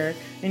provider,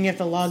 and you have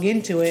to log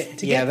into it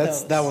to Yeah, get that's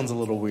those. that one's a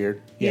little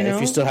weird. You Yeah, if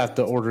know? you still have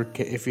to order,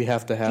 if you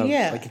have to have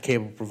Yeah. like a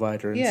cable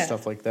provider and Yeah.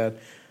 stuff like that.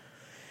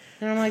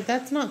 And I'm like,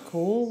 that's not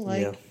cool.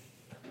 Like, Yeah.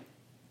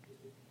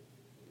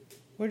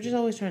 we're just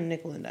always trying to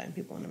nickel and dime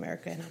people in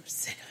America, and I'm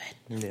sick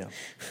of it. Yeah.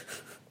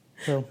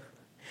 So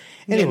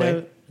I'm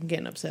anyway,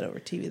 getting upset over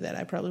TV that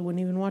I probably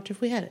wouldn't even watch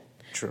if we had it.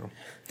 true.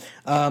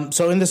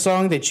 So in the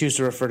song, they choose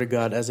to refer to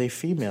God as a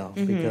female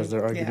because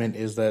their argument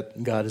is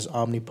that God is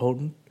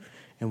omnipotent,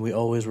 and we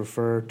always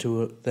refer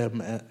to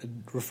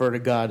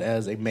God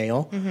as a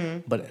male.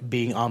 But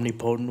being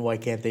omnipotent, why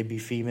can't they be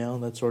female?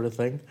 That sort of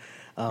thing.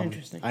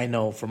 Interesting. I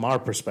know from our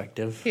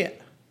perspective,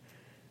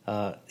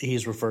 Yeah,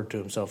 he's referred to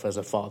himself as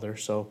a father.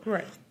 So,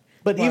 right.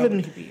 but Why even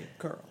would he be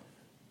a girl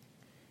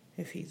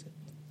if he's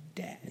a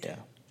dad? yeah,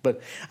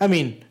 but I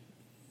mean,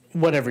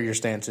 whatever your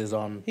stance is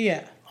on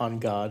Yeah. on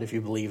God, if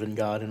you believe in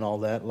God and all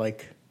that,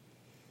 like,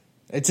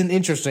 it's an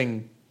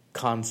interesting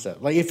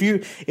concept. Like, if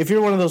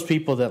you're one of those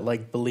people that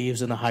like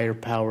believes in a higher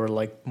power,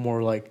 like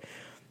more like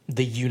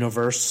the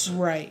universe,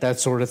 Right. that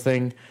sort of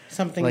thing,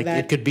 Something like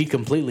that it could be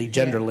completely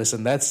genderless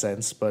in that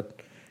sense. But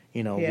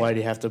you know, Yeah. why do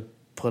you have to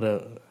put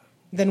a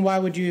then why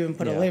would you even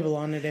put Yeah. a label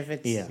on it if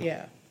it's Yeah.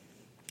 yeah.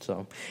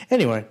 so?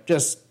 Anyway,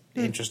 just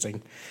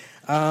interesting.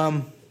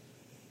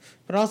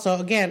 But also,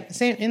 again,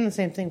 in the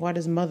same thing, why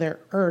does Mother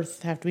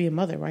Earth have to be a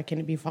mother? Why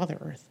can't it be Father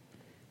Earth?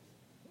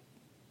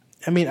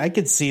 I mean, I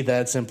could see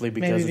that simply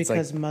because Maybe it's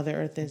because like Mother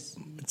Earth is.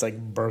 it's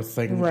like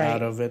birthing Right,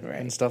 out of it right.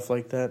 and stuff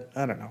like that.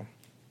 I don't know.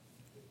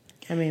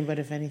 I mean, but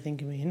if anything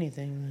can be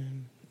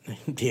anything, then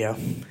Yeah,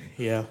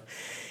 yeah.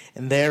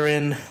 And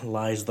therein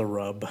lies the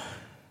rub.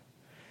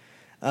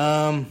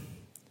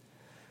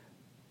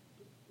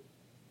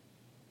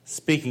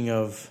 Speaking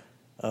of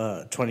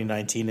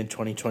 2019 and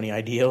 2020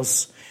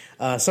 ideals,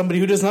 somebody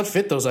who does not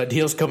fit those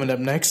ideals coming up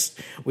next,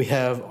 we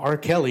have R.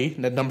 Kelly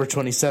at number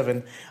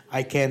 27.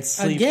 I can't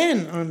sleep.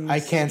 again on I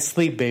can't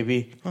sleep,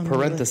 baby. on the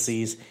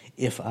Parentheses,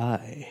 if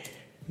I.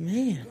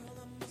 man,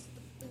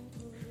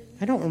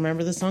 I don't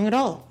remember the song at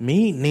all.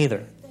 Me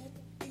neither.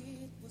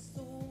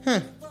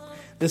 Huh?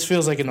 This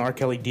feels like an R.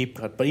 Kelly deep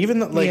cut, but even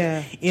like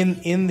Yeah.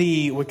 in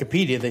the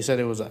Wikipedia, they said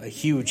it was a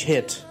huge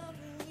hit,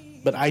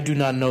 but I do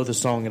not know the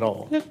song at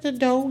all. Look the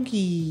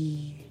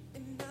doggy.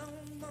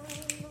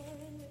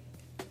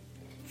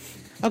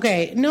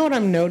 Okay, know what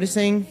I'm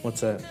noticing?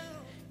 What's that?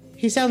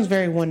 He sounds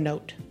very one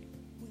note,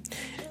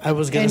 I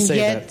was gonna and say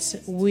yet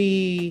that.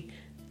 we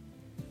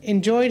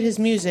enjoyed his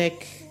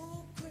music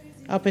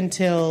up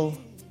until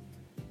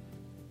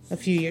a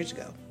few years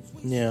ago.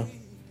 Yeah,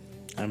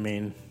 I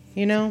mean,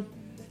 You know?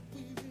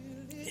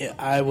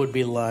 I would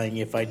be lying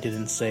if I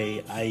didn't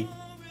say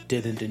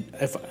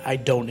if I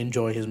don't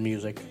enjoy his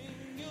music.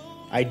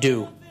 I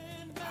do,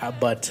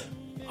 but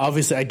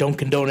obviously I don't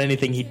condone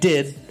anything he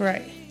did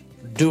Right.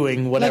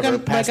 doing whatever,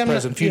 past, I'm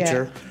present,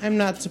 future. yeah, I'm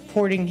not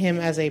supporting him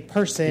as a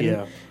person.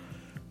 Yeah,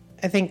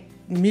 I think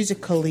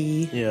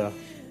musically, yeah,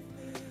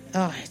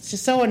 it's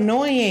just so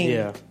annoying.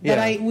 Yeah,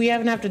 that yeah. we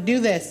haven't have to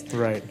do this.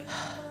 right.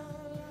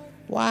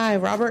 Why,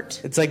 Robert?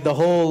 It's like the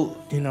whole,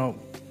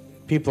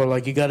 people are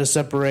like, you got to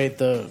separate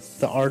the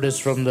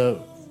artist from the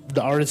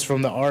artist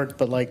from the art,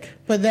 but like,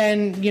 But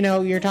then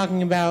you're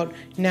talking about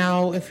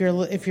now if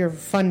you're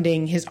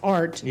funding his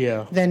art,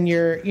 Yeah. then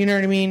you're you know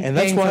what I mean, and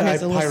that's paying for why I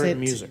his pirate illicit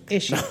music.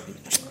 issue. No,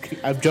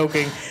 I'm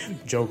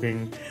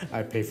joking.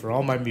 I pay for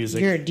all my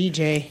music. You're a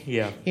DJ.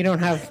 Yeah. You don't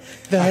have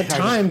the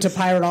time to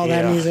pirate all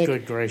that music.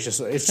 Good gracious,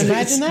 it's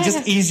Imagine that.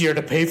 just easier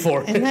to pay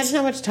for. it. Imagine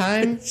how much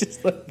time. It's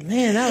just like,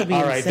 Man, that would be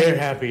all right, insane. they're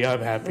happy.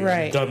 I'm happy. I'm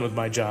Right. done with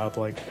my job.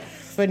 Like,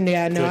 But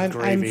yeah, no, Good I'm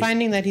gravy.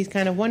 finding that he's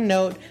kind of one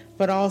note,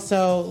 but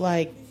also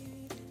like,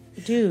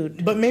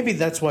 dude. but maybe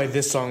that's why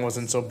this song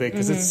wasn't so big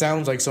because Mm-hmm. it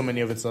sounds like so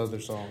many of its other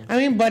songs. I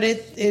mean, but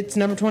it's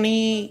number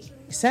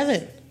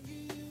 27.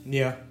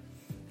 Yeah,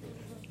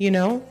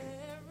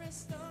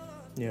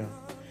 yeah.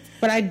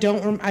 But I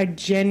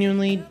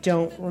genuinely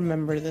don't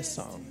remember this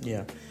song.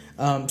 Yeah.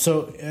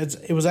 So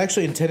it was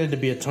actually intended to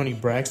be a Toni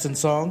Braxton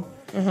song,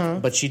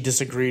 but she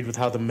disagreed with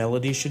how the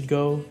melody should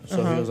go.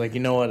 So he was like, you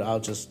know what? I'll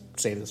just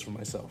say this for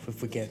myself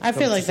if we can't. I come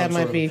feel to like that some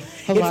might sort of- be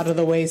a lot of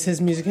the ways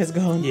his music has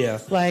gone. Yeah.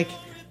 Like,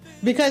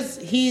 because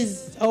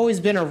he's always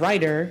been a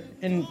writer,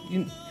 and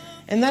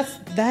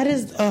that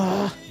is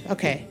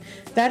okay.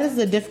 That is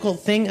the difficult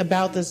thing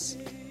about this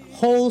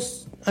whole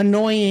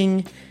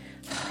annoying,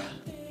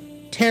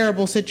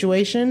 terrible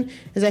situation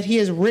is that he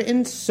has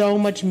written so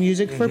much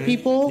music for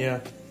people. Yeah.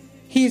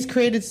 He's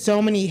created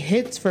so many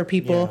hits for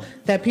people Yeah.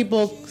 that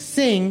people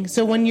sing.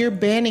 So when you're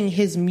banning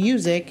his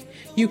music,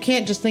 you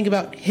can't just think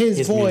about his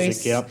His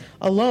voice music, yep.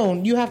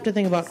 alone. You have to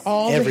think about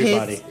all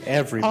Everybody. the hits.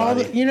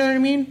 Everybody. You know what I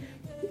mean?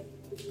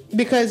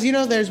 Because,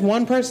 there's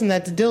one person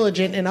that's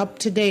diligent and up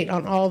to date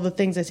on all the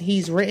things that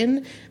he's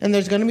written, and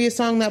there's going to be a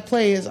song that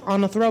plays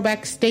on a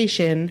throwback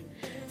station,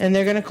 and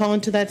they're going to call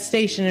into that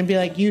station and be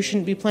like, you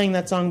shouldn't be playing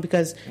that song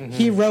because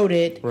he wrote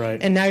it,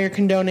 Right. and now you're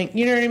condoning,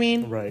 you know what I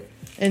mean? Right.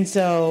 And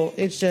so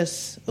it's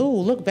just,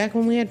 look, back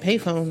when we had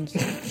payphones.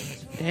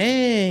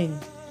 Dang.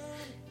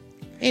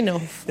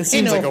 It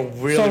seems like a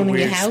really phone in your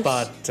weird house.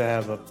 spot to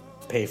have a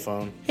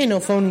payphone. Ain't no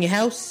phone in your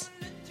house.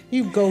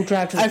 You go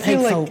drive to the I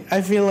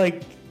payphone. feel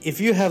like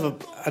if you have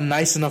a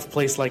nice enough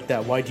place like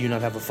that, why do you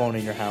not have a phone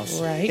in your house?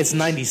 Right. It's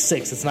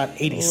 96. It's not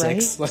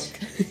 86. Right.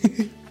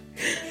 Like,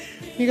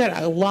 You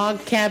got a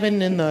log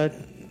cabin in the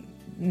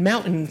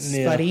mountains,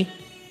 Yeah. buddy.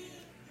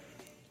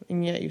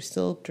 And yet you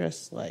still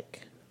dress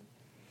like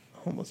a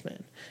homeless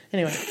man.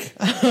 Anyway.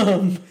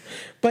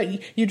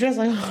 But you dress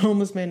like a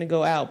homeless man to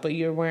go out, but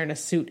you're wearing a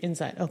suit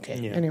inside. Okay.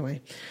 Yeah.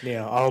 Anyway.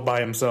 yeah, all by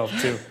himself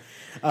too.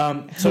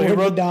 So he Where'd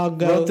wrote the dog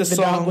go? Wrote this The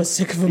song. dog was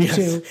sick of him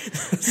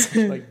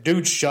too. Like,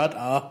 dude, shut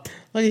up.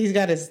 Look, he's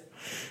got his...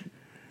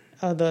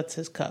 Oh, that's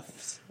his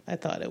cuffs. I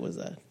thought it was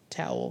a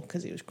towel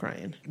because he was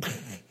crying.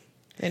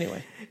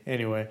 Anyway.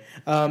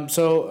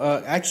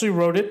 Actually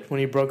wrote it when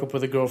he broke up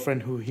with a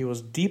girlfriend who he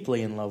was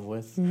deeply in love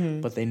with,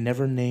 but they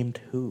never named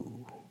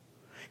who.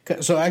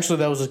 So actually,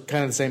 that was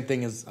kind of the same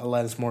thing as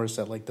Alanis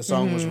Morissette. Like, the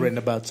song was written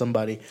about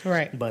somebody,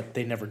 Right. but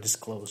they never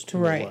disclosed who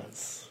Right. it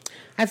was.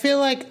 I feel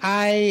like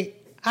I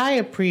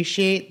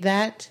appreciate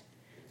that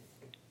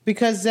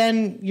because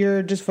then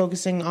you're just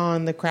focusing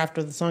on the craft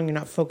of the song. You're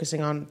not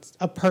focusing on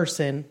a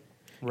person.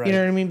 Right. You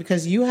know what I mean?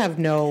 Because you have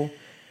no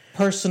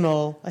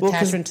personal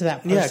attachment to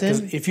that person. Yeah,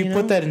 because if you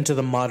put that into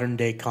the modern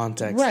day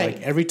context, Right.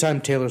 like every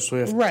time Taylor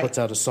Swift Right. puts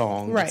out a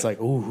song, Right. it's like,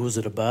 ooh, who's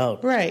it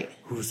about? Right.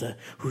 Who's that?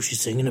 Who's she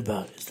singing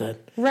about? Is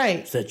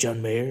Right. that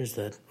John Mayer? Is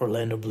that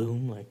Orlando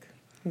Bloom?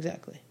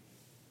 Exactly.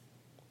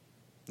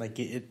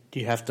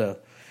 You have to,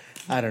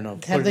 I don't know.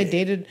 Have they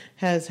dated?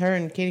 Has her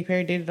and Katy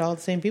Perry dated all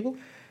the same people?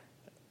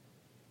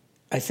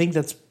 I think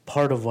that's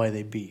part of why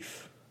they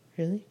beef.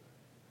 Really?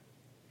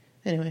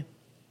 Anyway.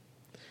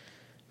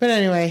 But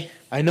anyway,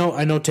 I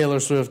know Taylor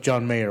Swift,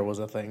 John Mayer was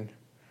a thing.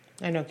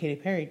 I know Katy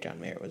Perry, John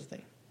Mayer was a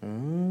thing.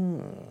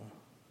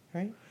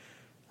 Right?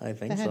 I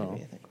think That had to so.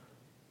 be a thing.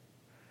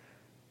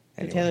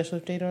 Anyway. Did Taylor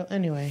Swift date her?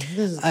 Anyway,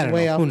 this is I don't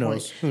way know. off Who point.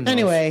 knows? Who knows?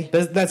 Anyway,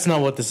 that's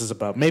not what this is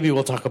about. Maybe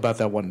we'll talk about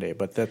that one day,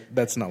 but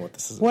that's not what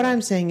this is what about.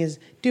 I'm saying is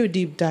do a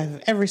deep dive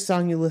of every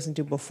song you listen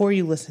to before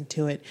you listen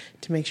to it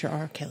to make sure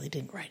R. Kelly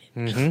didn't write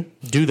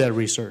it. Do that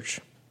research.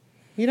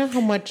 You know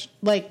how much,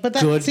 but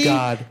that, Good see,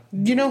 God.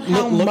 you know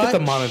how Look much. at the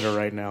monitor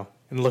right now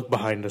and look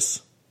behind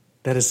us.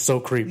 That is so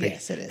creepy.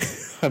 Yes, it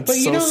is. I'm But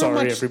you so know how sorry,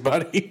 much-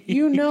 everybody.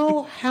 You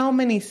know how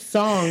many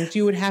songs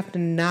you would have to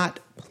not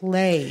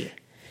play?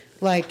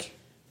 Like,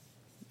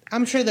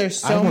 I'm sure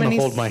there's I so want many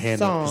to hold my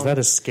hand up songs. because that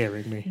is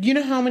scaring me. Do you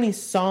know how many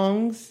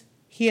songs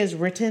he has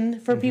written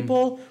for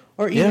people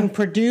or even Yeah.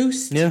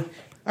 produced? Yeah,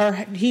 Or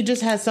he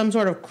just has some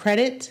sort of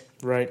credit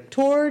right.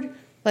 toward?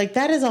 Like,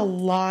 that is a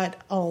lot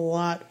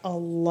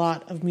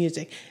of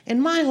music.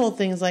 And my whole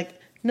thing is like,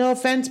 no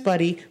offense,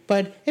 buddy,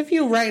 but if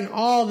you're writing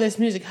all this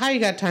music, how you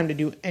got time to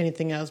do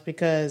anything else?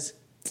 Because,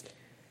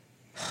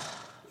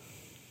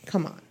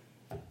 come on.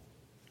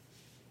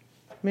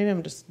 Maybe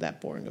I'm just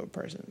that boring of a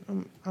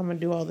person. I'm going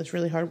to do all this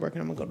really hard work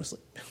and I'm going to go to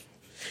sleep.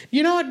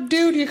 You know what,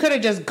 dude? You could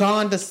have just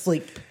gone to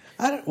sleep.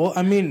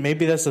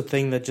 Maybe that's the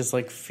thing that just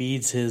like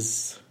feeds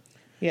his.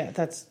 Yeah,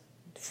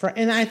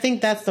 and I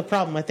think that's the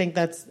problem. I think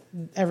that's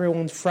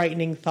everyone's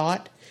frightening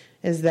thought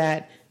is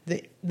that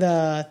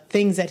the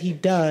things that he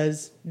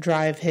does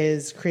drive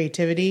his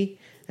creativity,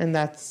 and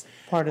that's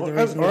part of the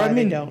reason why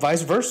they don't.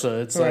 Vice versa.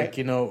 It's Right.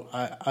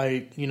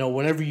 like,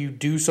 whenever you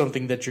do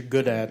something that you're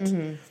good at,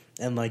 Mm-hmm.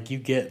 and like you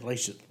get like,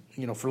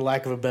 for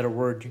lack of a better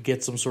word, you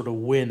get some sort of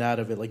win out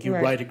of it. Like you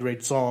Right. write a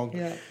great song,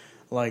 Yeah.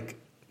 like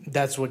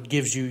that's what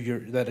gives you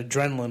that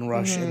adrenaline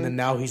rush. And then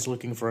now he's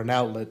looking for an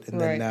outlet, and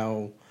Right. then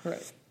now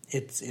Right.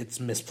 it's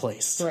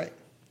misplaced. Right.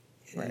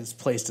 It's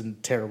placed in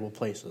terrible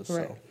places.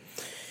 Right. So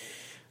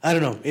I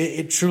don't know.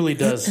 It truly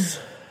does.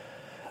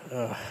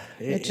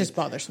 It's just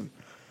bothersome.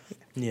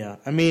 Yeah,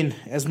 I mean,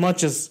 as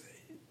much as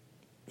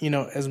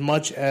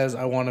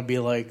I want to be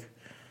like,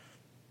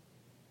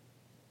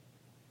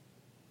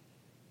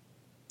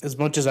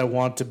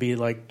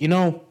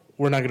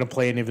 we're not going to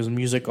play any of his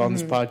music on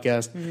this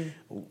podcast.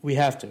 We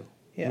have to.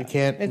 Yeah.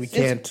 We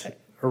can't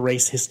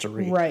erase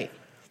history. Right.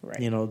 Right.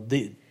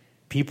 The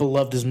people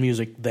loved his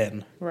music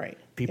then. Right.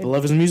 People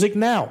love his music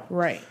now.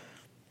 Right.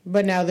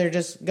 But now they're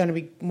just going to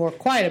be more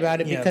quiet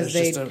about it because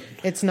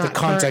it's not the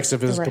context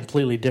of it is right.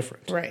 completely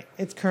different. Right.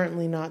 It's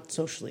currently not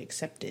socially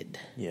accepted.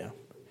 Yeah.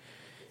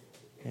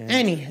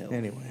 Anywho.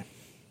 Anyway.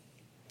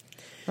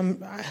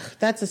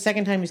 That's the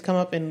second time he's come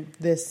up in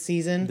this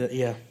season.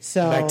 Yeah.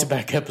 So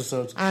back-to-back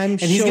episodes. I'm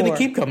and he's going sure. to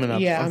keep coming up,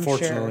 Yeah, I'm sure.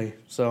 unfortunately.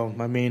 So,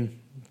 I mean,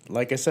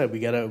 like I said, we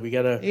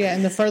gotta Yeah,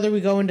 and the further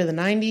we go into the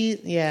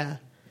 90s, yeah.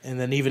 and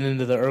then even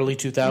into the early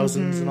 2000s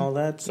and all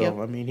that. So, Yep.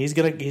 I mean, he's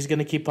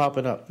gonna keep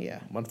popping up. Yeah.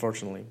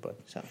 Unfortunately, but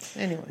So,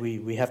 anyway.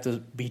 we have to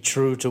be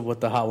true to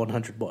what the Hot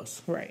 100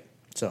 was. Right.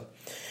 So,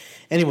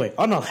 anyway,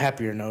 on a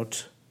happier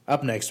note,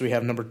 up next we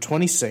have number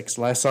 26,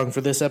 last song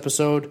for this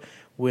episode,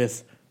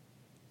 with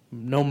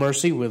No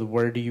Mercy with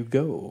Where Do You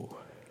Go?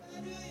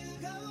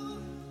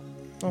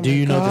 Oh Do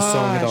you my know this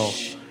song at all?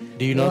 gosh.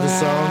 Do you know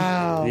this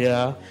Wow. song?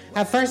 Yeah.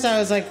 At first, I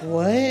was like,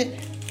 what?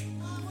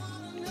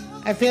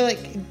 I feel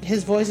like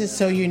his voice is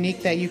so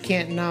unique that you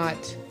can't not.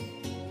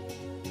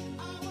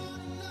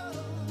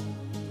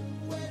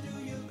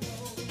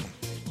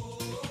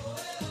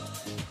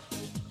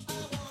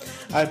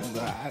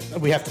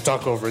 We have to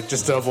talk over it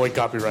just to avoid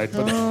copyright.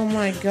 But, Oh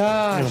my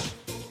gosh.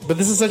 but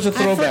this is such a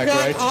throwback, I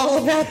forgot right?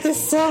 all about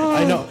this song.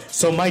 I know.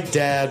 So my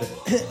dad,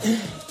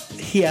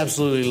 he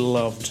absolutely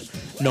loved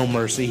No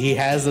Mercy. He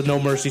has the No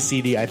Mercy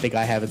CD. I think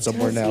I have it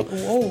somewhere now.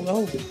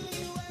 Oh,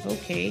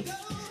 okay.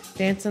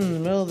 Dancing in the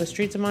middle of the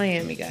streets of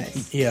Miami,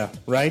 guys. Yeah,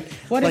 right?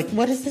 What like,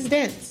 is this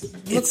dance?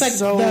 Looks like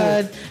so-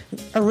 the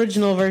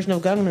original version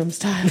of Gangnam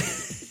Style.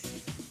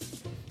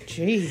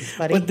 Jeez,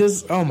 buddy. But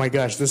this, oh my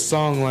gosh, this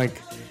song, like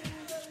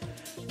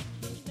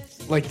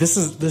this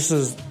is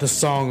the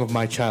song of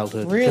my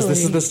childhood. Because this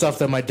is Really? the stuff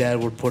that my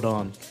dad would put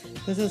on.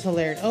 This is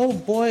hilarious. Oh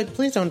boy,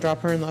 please don't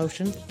drop her in the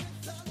ocean.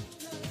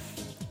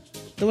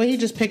 The way he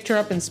just picked her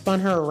up and spun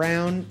her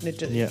around. It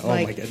just, Yeah, oh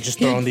like, my God, just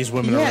throwing these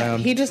women yeah,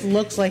 around. He just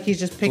looks like he's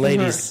just picking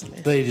Ladies,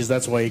 her.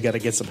 that's why you got to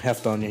get some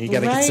heft on you. You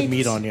got to get some Right.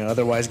 meat on you.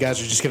 Otherwise, guys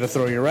are just going to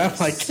throw you around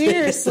like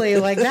Seriously,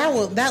 like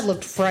that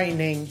looked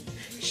frightening.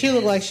 She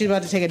looked like she's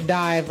about to take a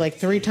dive like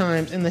 3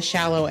 times in the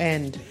shallow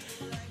end.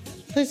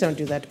 Please don't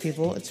do that to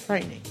people. It's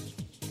frightening.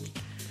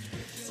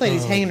 This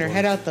lady's hanging her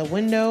head out the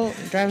window,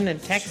 driving in a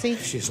taxi.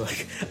 She's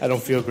like, I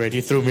don't feel great.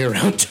 You threw me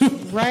around too.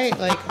 Right?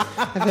 Like,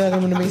 I feel like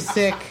I'm going to be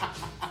sick.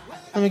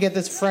 Let me get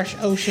this fresh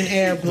ocean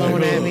air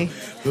blowing at me.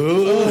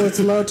 Oh, it's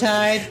low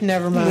tide?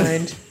 Never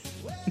mind.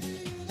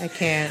 I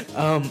can't.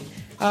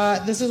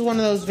 This is one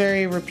of those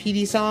very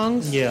repeaty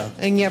songs. Yeah.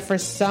 And yet, for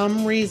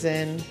some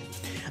reason,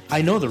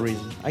 I know the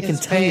reason. I can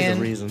it's tell you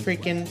the reason.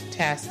 freaking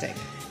tastic.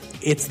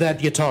 It's that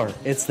guitar.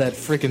 It's that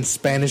freaking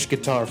Spanish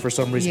guitar for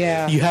some reason.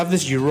 Yeah. You have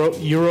this Euro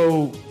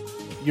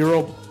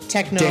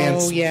Techno,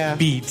 dance yeah.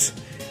 beat,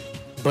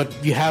 but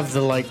you have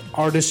the like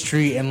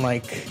artistry and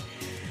like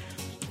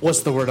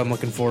what's the word I'm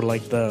looking for?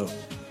 Like the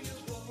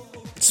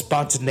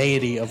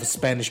spontaneity of a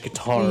Spanish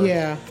guitar.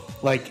 Yeah.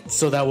 Like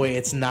so that way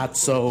it's not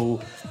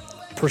so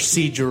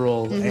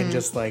procedural and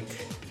just like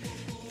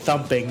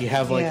thumping. You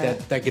have like Mm-hmm.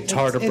 Yeah. that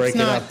guitar to It's break it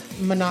not up.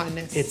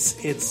 monotonous.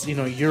 It's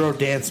Euro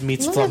dance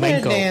meets Look at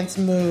their flamenco. dance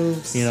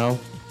moves. You know,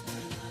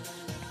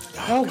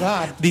 Oh,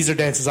 God. these are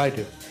dances I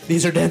do.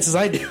 These are dances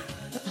I do.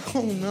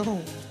 Oh,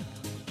 no.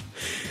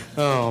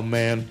 Oh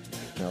man.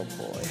 Oh,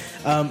 boy.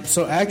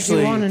 So If you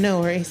actually, want to know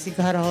where AC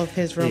got all of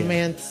his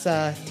romance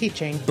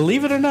teaching,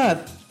 believe it or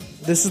not,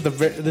 this is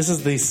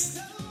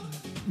the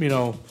you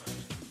know,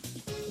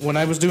 when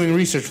I was doing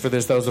research for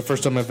this, that was the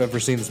first time I've ever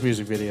seen this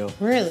music video.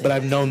 Really? But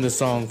I've known this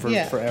song for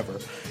Yeah. forever.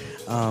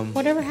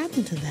 whatever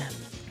happened to them?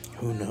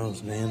 Who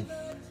knows, man?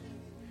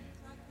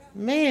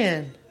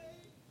 Man.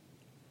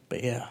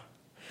 But yeah,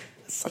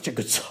 it's such a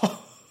good song.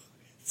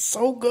 It's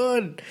so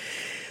good,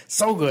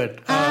 so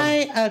good.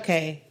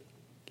 Okay.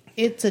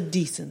 It's a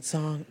decent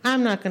song.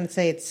 I'm not going to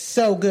say it's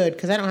so good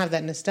because I don't have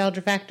that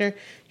nostalgia factor.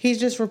 He's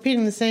just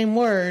repeating the same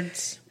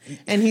words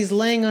and he's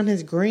laying on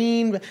his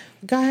green.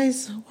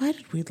 Guys, why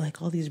did we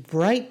like all these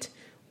bright,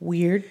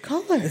 weird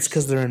colors? It's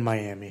because they're in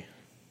Miami.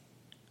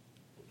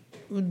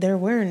 They're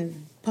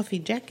wearing puffy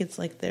jackets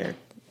like they're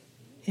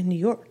in New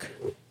York.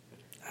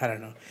 I don't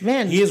know.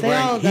 Man, he is they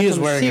all wearing got he is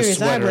them wearing a serious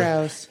sweater.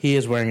 eyebrows. He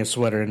is wearing a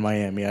sweater in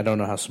Miami. I don't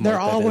know how smart They're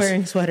all that is.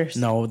 wearing sweaters.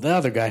 No, the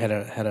other guy had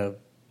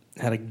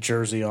a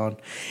jersey on.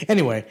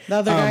 Anyway, The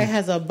other guy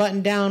has a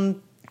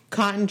button-down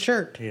cotton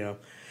shirt. yeah.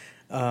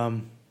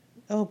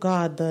 Oh,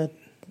 God, the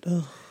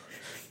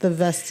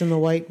vest and the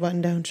white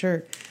button-down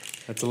shirt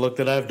That's a look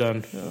that I've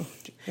done.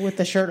 with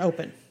the shirt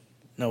open.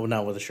 No,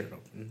 not with the shirt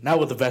open. Not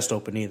with the vest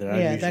open either. I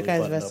Yeah, usually that guy's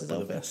button vest up is with the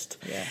open. vest.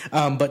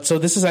 Yeah. But so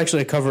this is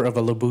actually a cover of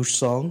a LaBouche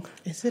song.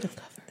 Is it a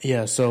cover?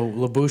 Yeah, so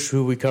LaBouche,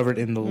 who we covered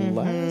in the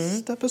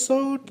last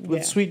episode with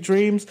Yeah. Sweet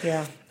Dreams.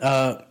 Yeah.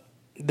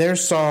 Their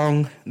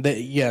song,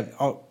 they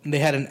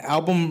had an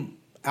album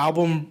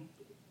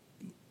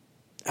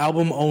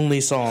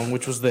only song,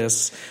 which was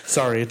this.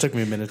 Sorry, it took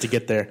me a minute to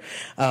get there.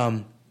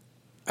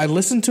 I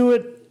listened to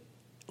it.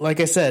 Like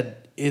I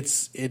said,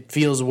 it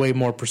feels way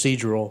more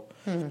procedural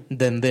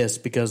than this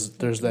because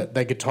there's that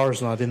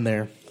guitar's not in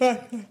there,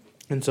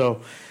 and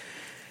so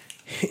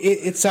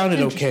it sounded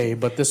okay.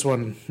 But this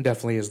one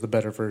definitely is the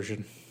better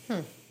version.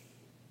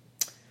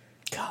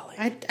 Golly,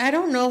 I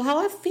don't know how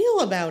I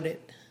feel about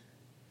it.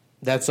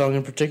 that song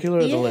in particular,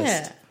 or the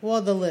list?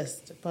 Well, the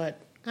list,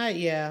 but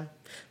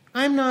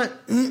I'm not.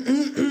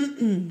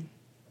 I'm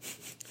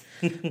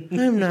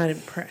not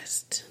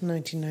impressed.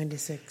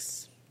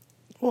 1996.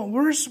 Well,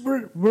 we're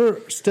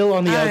still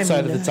on the I'm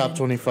outside of the not top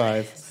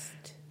 25.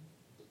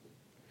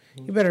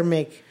 You better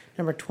make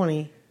number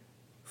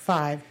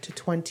 25 to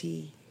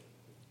 20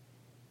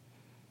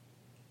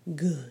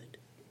 good.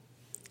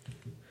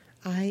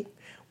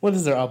 What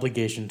is their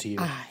obligation to you?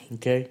 I-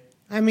 Okay,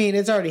 I mean,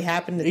 it's already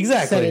happened. It's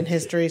Exactly. set in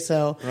history,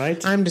 so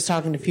Right? I'm just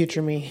talking to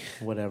future me.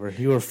 Whatever.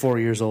 You were 4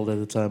 years old at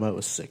the time. I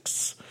was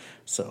 6.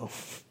 So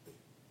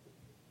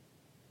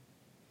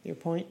Your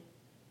point?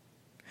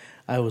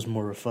 I was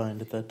more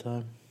refined at that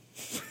time.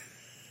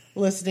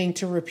 Listening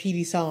to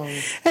repeaty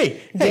songs. Hey.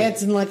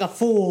 Dancing like a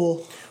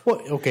fool.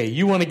 What? Okay,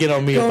 you want to get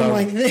on me Going about...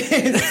 like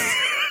this.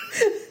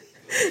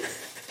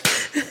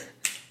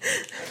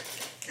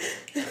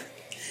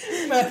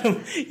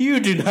 Madam, you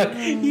do not...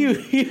 You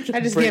I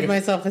just bring gave it-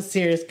 myself a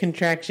serious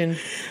contraction with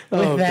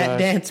Oh, that gosh.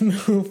 dance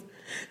move.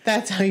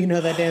 That's how you know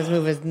that dance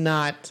move is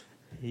not...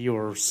 You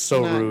are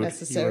so Not rude.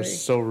 necessary. You are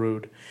so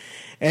rude.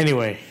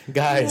 Anyway,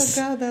 guys,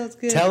 Oh, God, that was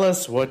good. tell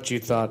us what you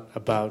thought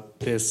about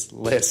this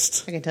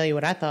list. I can tell you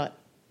what I thought.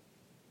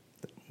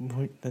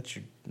 Wait, that's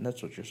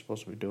what you're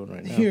supposed to be doing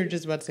right now. You were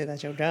just about to say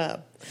that's your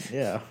job.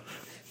 Yeah.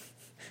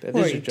 That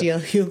Or is you, your job. D.L.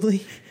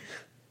 Hughley.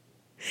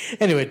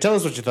 Anyway, tell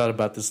us what you thought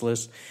about this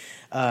list.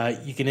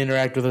 You can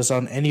interact with us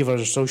on any of our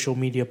social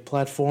media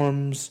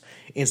platforms: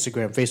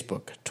 Instagram,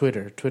 Facebook,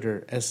 Twitter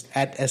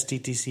at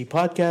STTC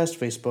Podcast,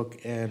 Facebook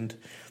and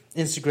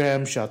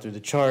Instagram, Shot Through the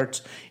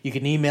Chart. You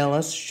can email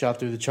us,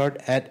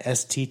 shotthroughthechart at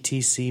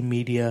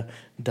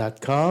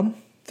sttcmedia.com.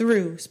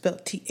 Through,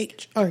 spelled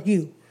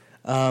T-H-R-U.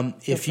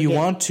 If you forget.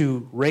 want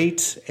to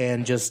rate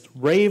and just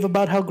rave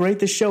about how great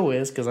the show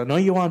is, because I know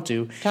you want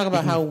to, Talk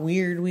about how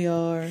weird we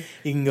are.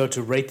 you can go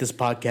to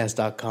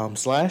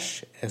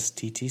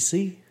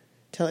ratethispodcast.com/STTC.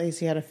 Tell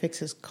AC how to fix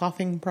his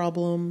coughing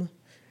problem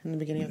in the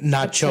beginning of the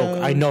Not choke.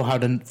 episode. I know how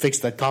to fix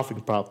that coughing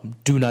problem.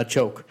 Do not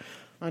choke.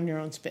 On your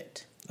own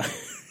spit.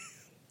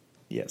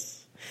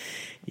 Yes.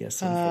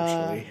 Yes,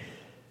 unfortunately.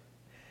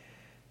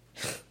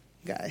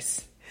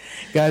 Guys.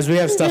 Guys, we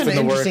have stuff It's in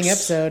been the an works. interesting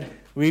episode.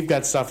 We've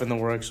got stuff in the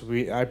works.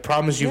 I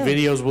promise you Yeah.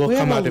 videos will we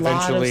come have out a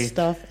lot eventually. of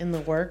stuff in the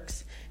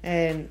works,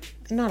 and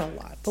not a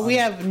lot, but we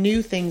have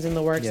new things in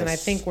the works, and I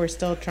Yes. think we're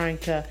still trying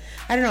to.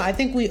 I don't know. I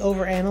think we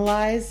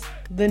overanalyze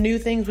the new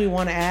things we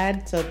want to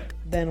add, so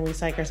then we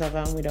psych ourselves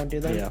out and we don't do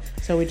them. Yeah.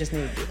 So we just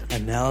need to do them.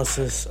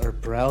 Analysis or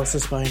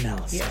paralysis by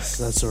analysis. Yes.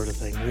 That sort of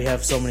thing. We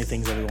have so many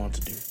things that we want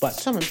to do. But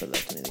Someone said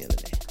that to me the other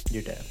day.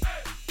 your dad.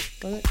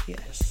 Was it?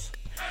 Yes.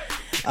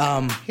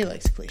 Yes. He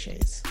likes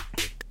cliches.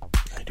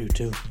 I do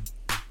too.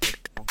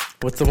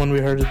 What's the one we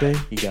heard today?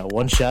 You got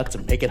one shot to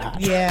make it hot.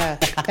 Yeah,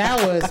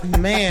 that was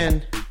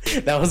man.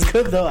 That was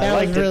good though. I That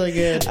was liked it. really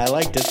good. I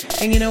liked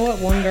it. And you know what?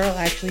 One girl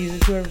actually used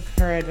it to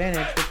her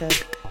advantage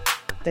because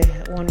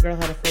one girl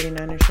had a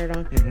 49er shirt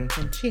on and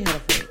she had a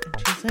 40. And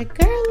she was like,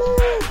 "Girl,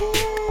 look,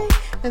 hey!"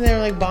 And they were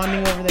like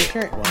bonding over their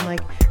shirt. And like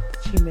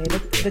she made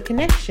the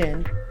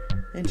connection,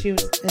 and she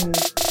was. And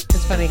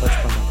it's funny. Let's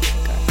come on.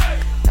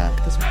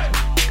 This one.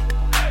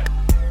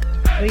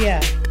 But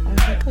yeah, I was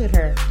like, look at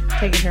her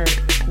taking her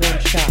one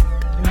shot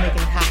and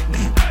making it hot.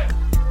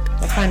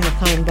 Or finding a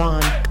common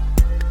bond.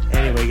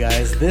 Anyway,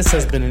 guys, this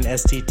has been an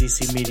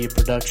STTC Media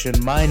production.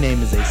 My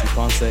name is AC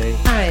Ponce. I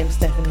am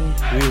Stephanie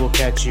We will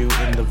catch you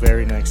in the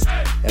very next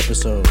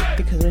episode.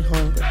 because we're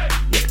hungry.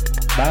 Yep.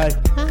 Bye.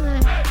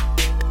 Bye.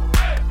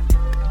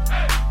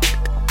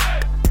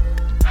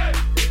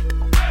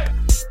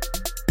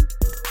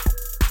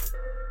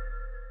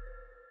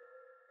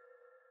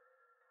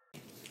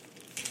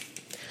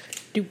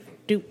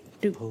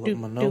 Pull up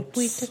my notes.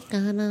 We just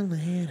got a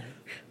letter.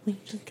 We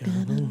just got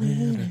a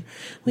letter.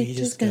 We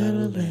just got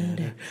a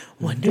letter.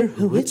 Wonder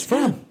who it's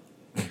from.